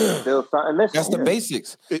was like that's the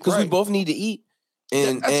basics, because we both need to eat,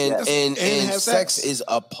 and sex sex is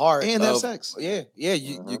a part and of have sex. Yeah,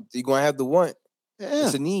 you're gonna have the want. Yeah.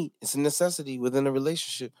 It's a need. It's a necessity within a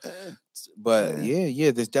relationship. But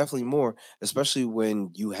there's definitely more, especially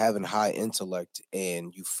when you have a high intellect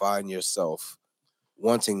and you find yourself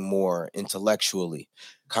wanting more intellectually,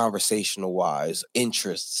 conversational wise,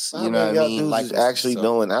 interests. You know what I mean? Like actually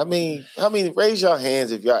knowing. I mean, raise your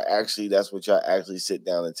hands if y'all actually that's what y'all actually sit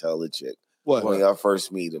down and tell the chick. When y'all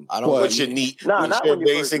first meet them. I don't what your need, what your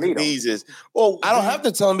basic needs is. Well, I don't have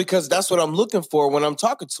to tell them because that's what I'm looking for when I'm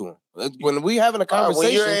talking to them. When we having a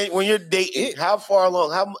conversation, when you're dating, how far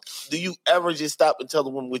along? How do you ever just stop and tell the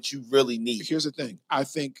woman what you really need? Here's the thing. I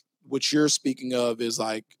think what you're speaking of is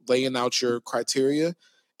like laying out your criteria.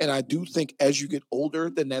 And I do think as you get older,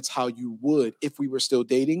 then that's how you would if we were still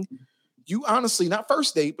dating. You honestly, not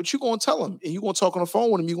first date, but you're going to tell him and you're going to talk on the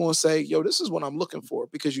phone with him. You're going to say, yo, this is what I'm looking for,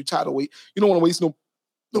 because you're tired of waiting. You don't want to waste no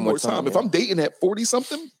more time. If I'm dating at 40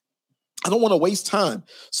 something, I don't want to waste time.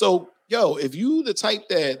 So, yo, if you the type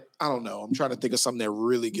that, I don't know, I'm trying to think of something that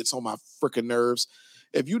really gets on my freaking nerves.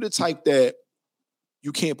 If you the type that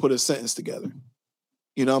you can't put a sentence together,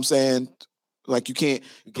 you know what I'm saying? Like you can't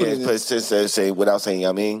say without saying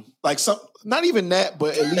I mean. Like not even that,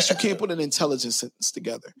 but at least you can't put an intelligent sentence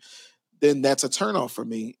together. Then that's a turnoff for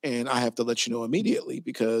me, and I have to let you know immediately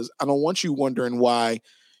because I don't want you wondering why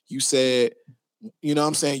you said, you know what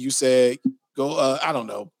I'm saying? You said go. I don't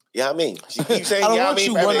know. Yeah, I mean, she keeps saying, I don't want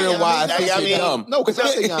you wondering why I think you're dumb. No, because I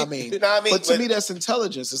say, I mean. But to me, that's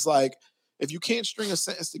intelligence. It's like, if you can't string a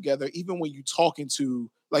sentence together, even when you're talking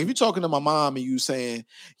to, like if you're talking to my mom and you saying,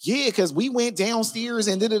 yeah, because we went downstairs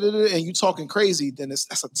and and you talking crazy, then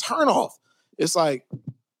that's a turnoff. It's like,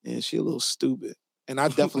 yeah, she a little stupid. And I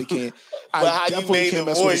definitely can't. You made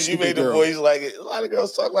the voice like it. A lot of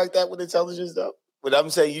girls talk like that with intelligence, though. But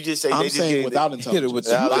I'm saying you just say I'm saying without intelligence.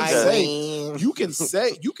 You can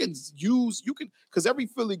because every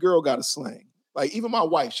Philly girl got a slang. Like even my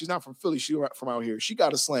wife, she's not from Philly, she's from out here. She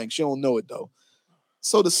got a slang. She don't know it though.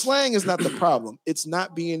 So the slang is not the problem. It's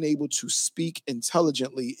not being able to speak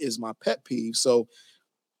intelligently is my pet peeve. So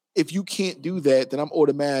if you can't do that, then I'm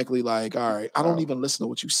automatically like, all right, I don't even listen to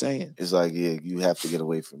what you're saying. It's like, yeah, you have to get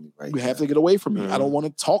away from me, right? You have to get away from me. I don't want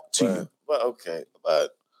to talk to you. But okay,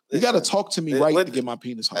 but you got to talk to me to get my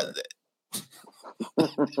penis hard.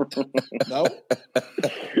 No.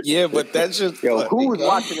 Yeah, but that's just who's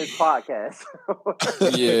watching this podcast?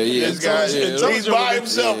 Yeah. This guy, he's by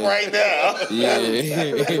himself right now. Yeah.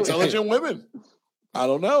 Intelligent women. I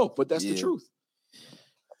don't know, but that's the truth.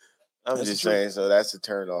 I'm just saying, so that's a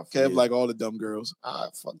turn off. Kev like all the dumb girls. I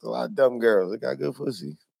fucked a lot of dumb girls. They got good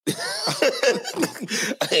pussy.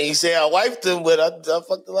 I ain't say I wiped them, but I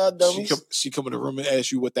fucked a lot of dummies. She come in the room and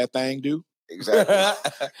ask you what that thing do. Exactly. What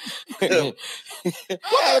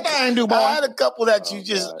that thing do, boy? I had a couple that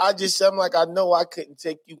I'm like, I know I couldn't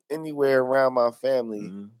take you anywhere around my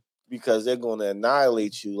family because they're going to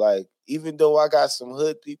annihilate you. Like, even though I got some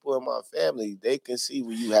hood people in my family, they can see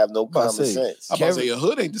when you have no common sense. I'm about to say a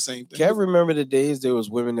hood ain't the same thing. Can't remember the days there was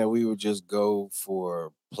women that we would just go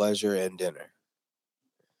for pleasure and dinner.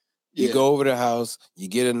 You go over the house, you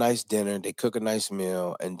get a nice dinner, they cook a nice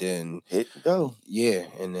meal, and then hit and go. Yeah,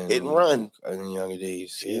 and then hit and run. In the younger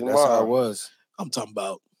days, that's how it was. I'm talking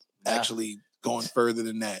about actually going further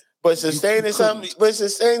than that. But sustaining something. But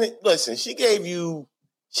sustaining. Listen, she gave you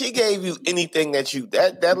anything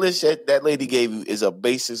that list that lady gave you is a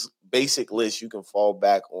basic list you can fall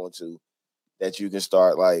back onto that you can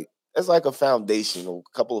start like. It's like a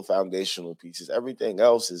couple of foundational pieces. Everything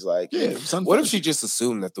else is like, what if she just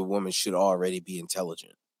assumed that the woman should already be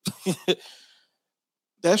intelligent?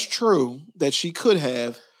 That's true that she could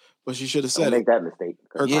have, but she should have said make that mistake.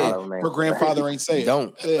 Her grandfather ain't saying.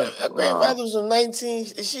 Don't. Her grandfather was in 19.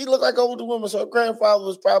 She looked like an older woman, so her grandfather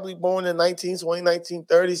was probably born in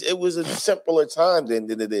 1930s. It was a simpler time than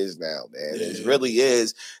it is now, man. Yeah. It really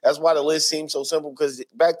is. That's why the list seems so simple because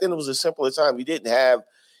back then it was a simpler time. You didn't have.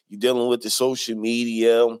 You're dealing with the social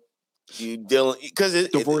media. Because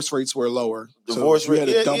divorce rates were lower. Divorce rate,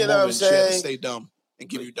 you had a dumb woman. She had to stay dumb and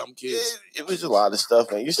give you dumb kids. It was a lot of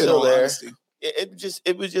stuff, man. You're still there.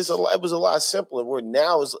 It was a lot simpler. Where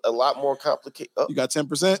now it's a lot more complicated. You got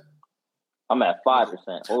 10%. I'm at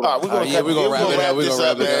 5%. Hold on. We're gonna wrap it up.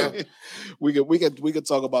 We could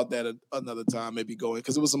talk about that another time. Maybe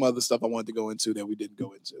because there was some other stuff I wanted to go into that we didn't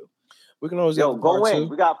go into. We can always go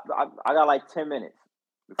in. I got like 10 minutes.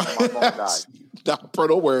 Bro,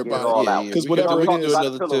 don't worry about it. Because whatever we can do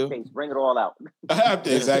another two. Bring it all out.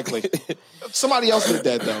 Exactly. Somebody else did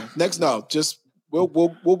that though. We'll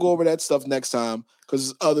go over that stuff next time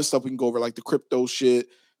because there's other stuff we can go over like the crypto shit,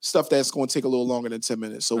 stuff that's going to take a little longer than 10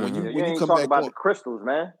 minutes. So when you come back about the crystals,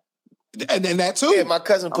 man. And that too. Yeah, my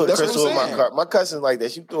cousin put a crystal in my car. My cousin like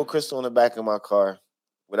that. She threw a crystal in the back of my car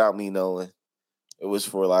without me knowing. It was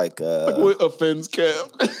for like what offends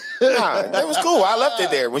Kev? Nah, it was cool. I left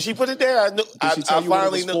it there. When she put it there, I knew. I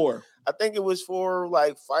finally knew. For? I think it was for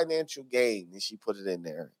like financial gain, and she put it in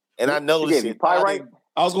there. And I noticed it. Pyrite.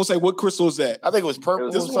 I was gonna say, what crystal is that? I think it was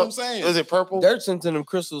purple. This is what I'm saying. Is it purple? They're sending them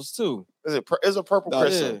crystals too. It's a purple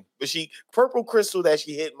crystal. Yeah. But purple crystal that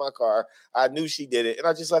she hit in my car. I knew she did it, and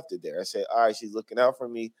I just left it there. I said, all right, she's looking out for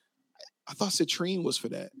me. I thought citrine was for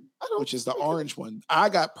that, which is the orange one. I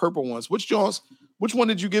got purple ones. Which one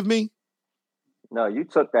did you give me? No, you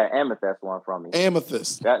took that amethyst one from me.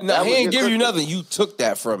 Amethyst. He ain't give you nothing. You took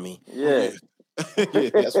that from me. Yeah.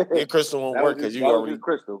 Your crystal won't work because you already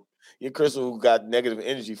crystal. Your crystal got negative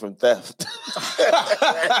energy from theft.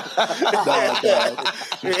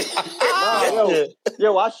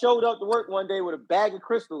 Yo, I showed up to work one day with a bag of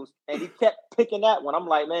crystals, and he kept picking that one. I'm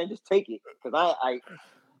like, man, just take it, because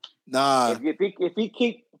Nah. If he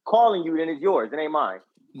keep calling you, then it's yours. It ain't mine.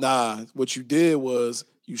 Nah, what you did was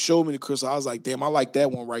you showed me the crystal. I was like, damn, I like that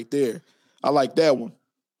one right there. I like that one.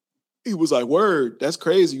 He was like, "Word, that's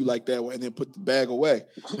crazy. You like that one," and then put the bag away.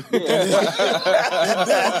 That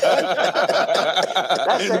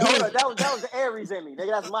was the Aries in me. Nigga,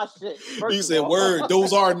 that's my shit. He said, "Word,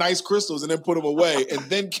 those are nice crystals," and then put them away, and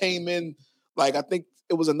then came in. Like I think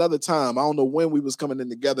it was another time. I don't know when we was coming in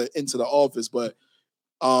together into the office, but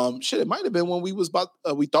it might have been when we was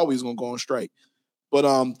we thought we was gonna go on strike. But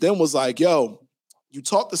then was like, "Yo, you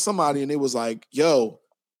talked to somebody," and it was like, "Yo,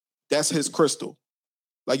 that's his crystal."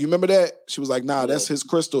 Like, you remember that? She was like, "Nah, that's his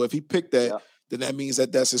crystal. If he picked that, then that means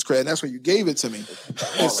that's his credit." And that's when you gave it to me.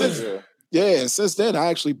 And since then, I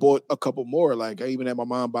actually bought a couple more. Like, I even had my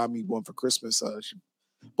mom buy me one for Christmas. She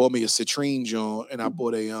bought me a citrine joint, and I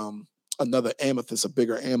bought another amethyst, a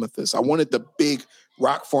bigger amethyst. I wanted the big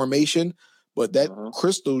rock formation, but that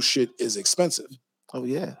crystal shit is expensive. Oh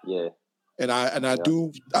yeah, yeah. And I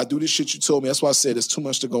do the shit you told me. That's why I said it's too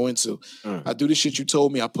much to go into. I do the shit you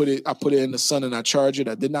told me. I put it in the sun and I charge it.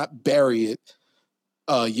 I did not bury it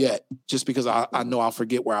yet, just because I know I'll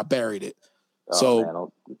forget where I buried it. Oh, so man,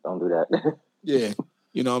 don't do that. Yeah,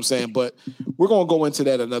 you know what I'm saying. But we're gonna go into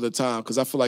that another time because I feel like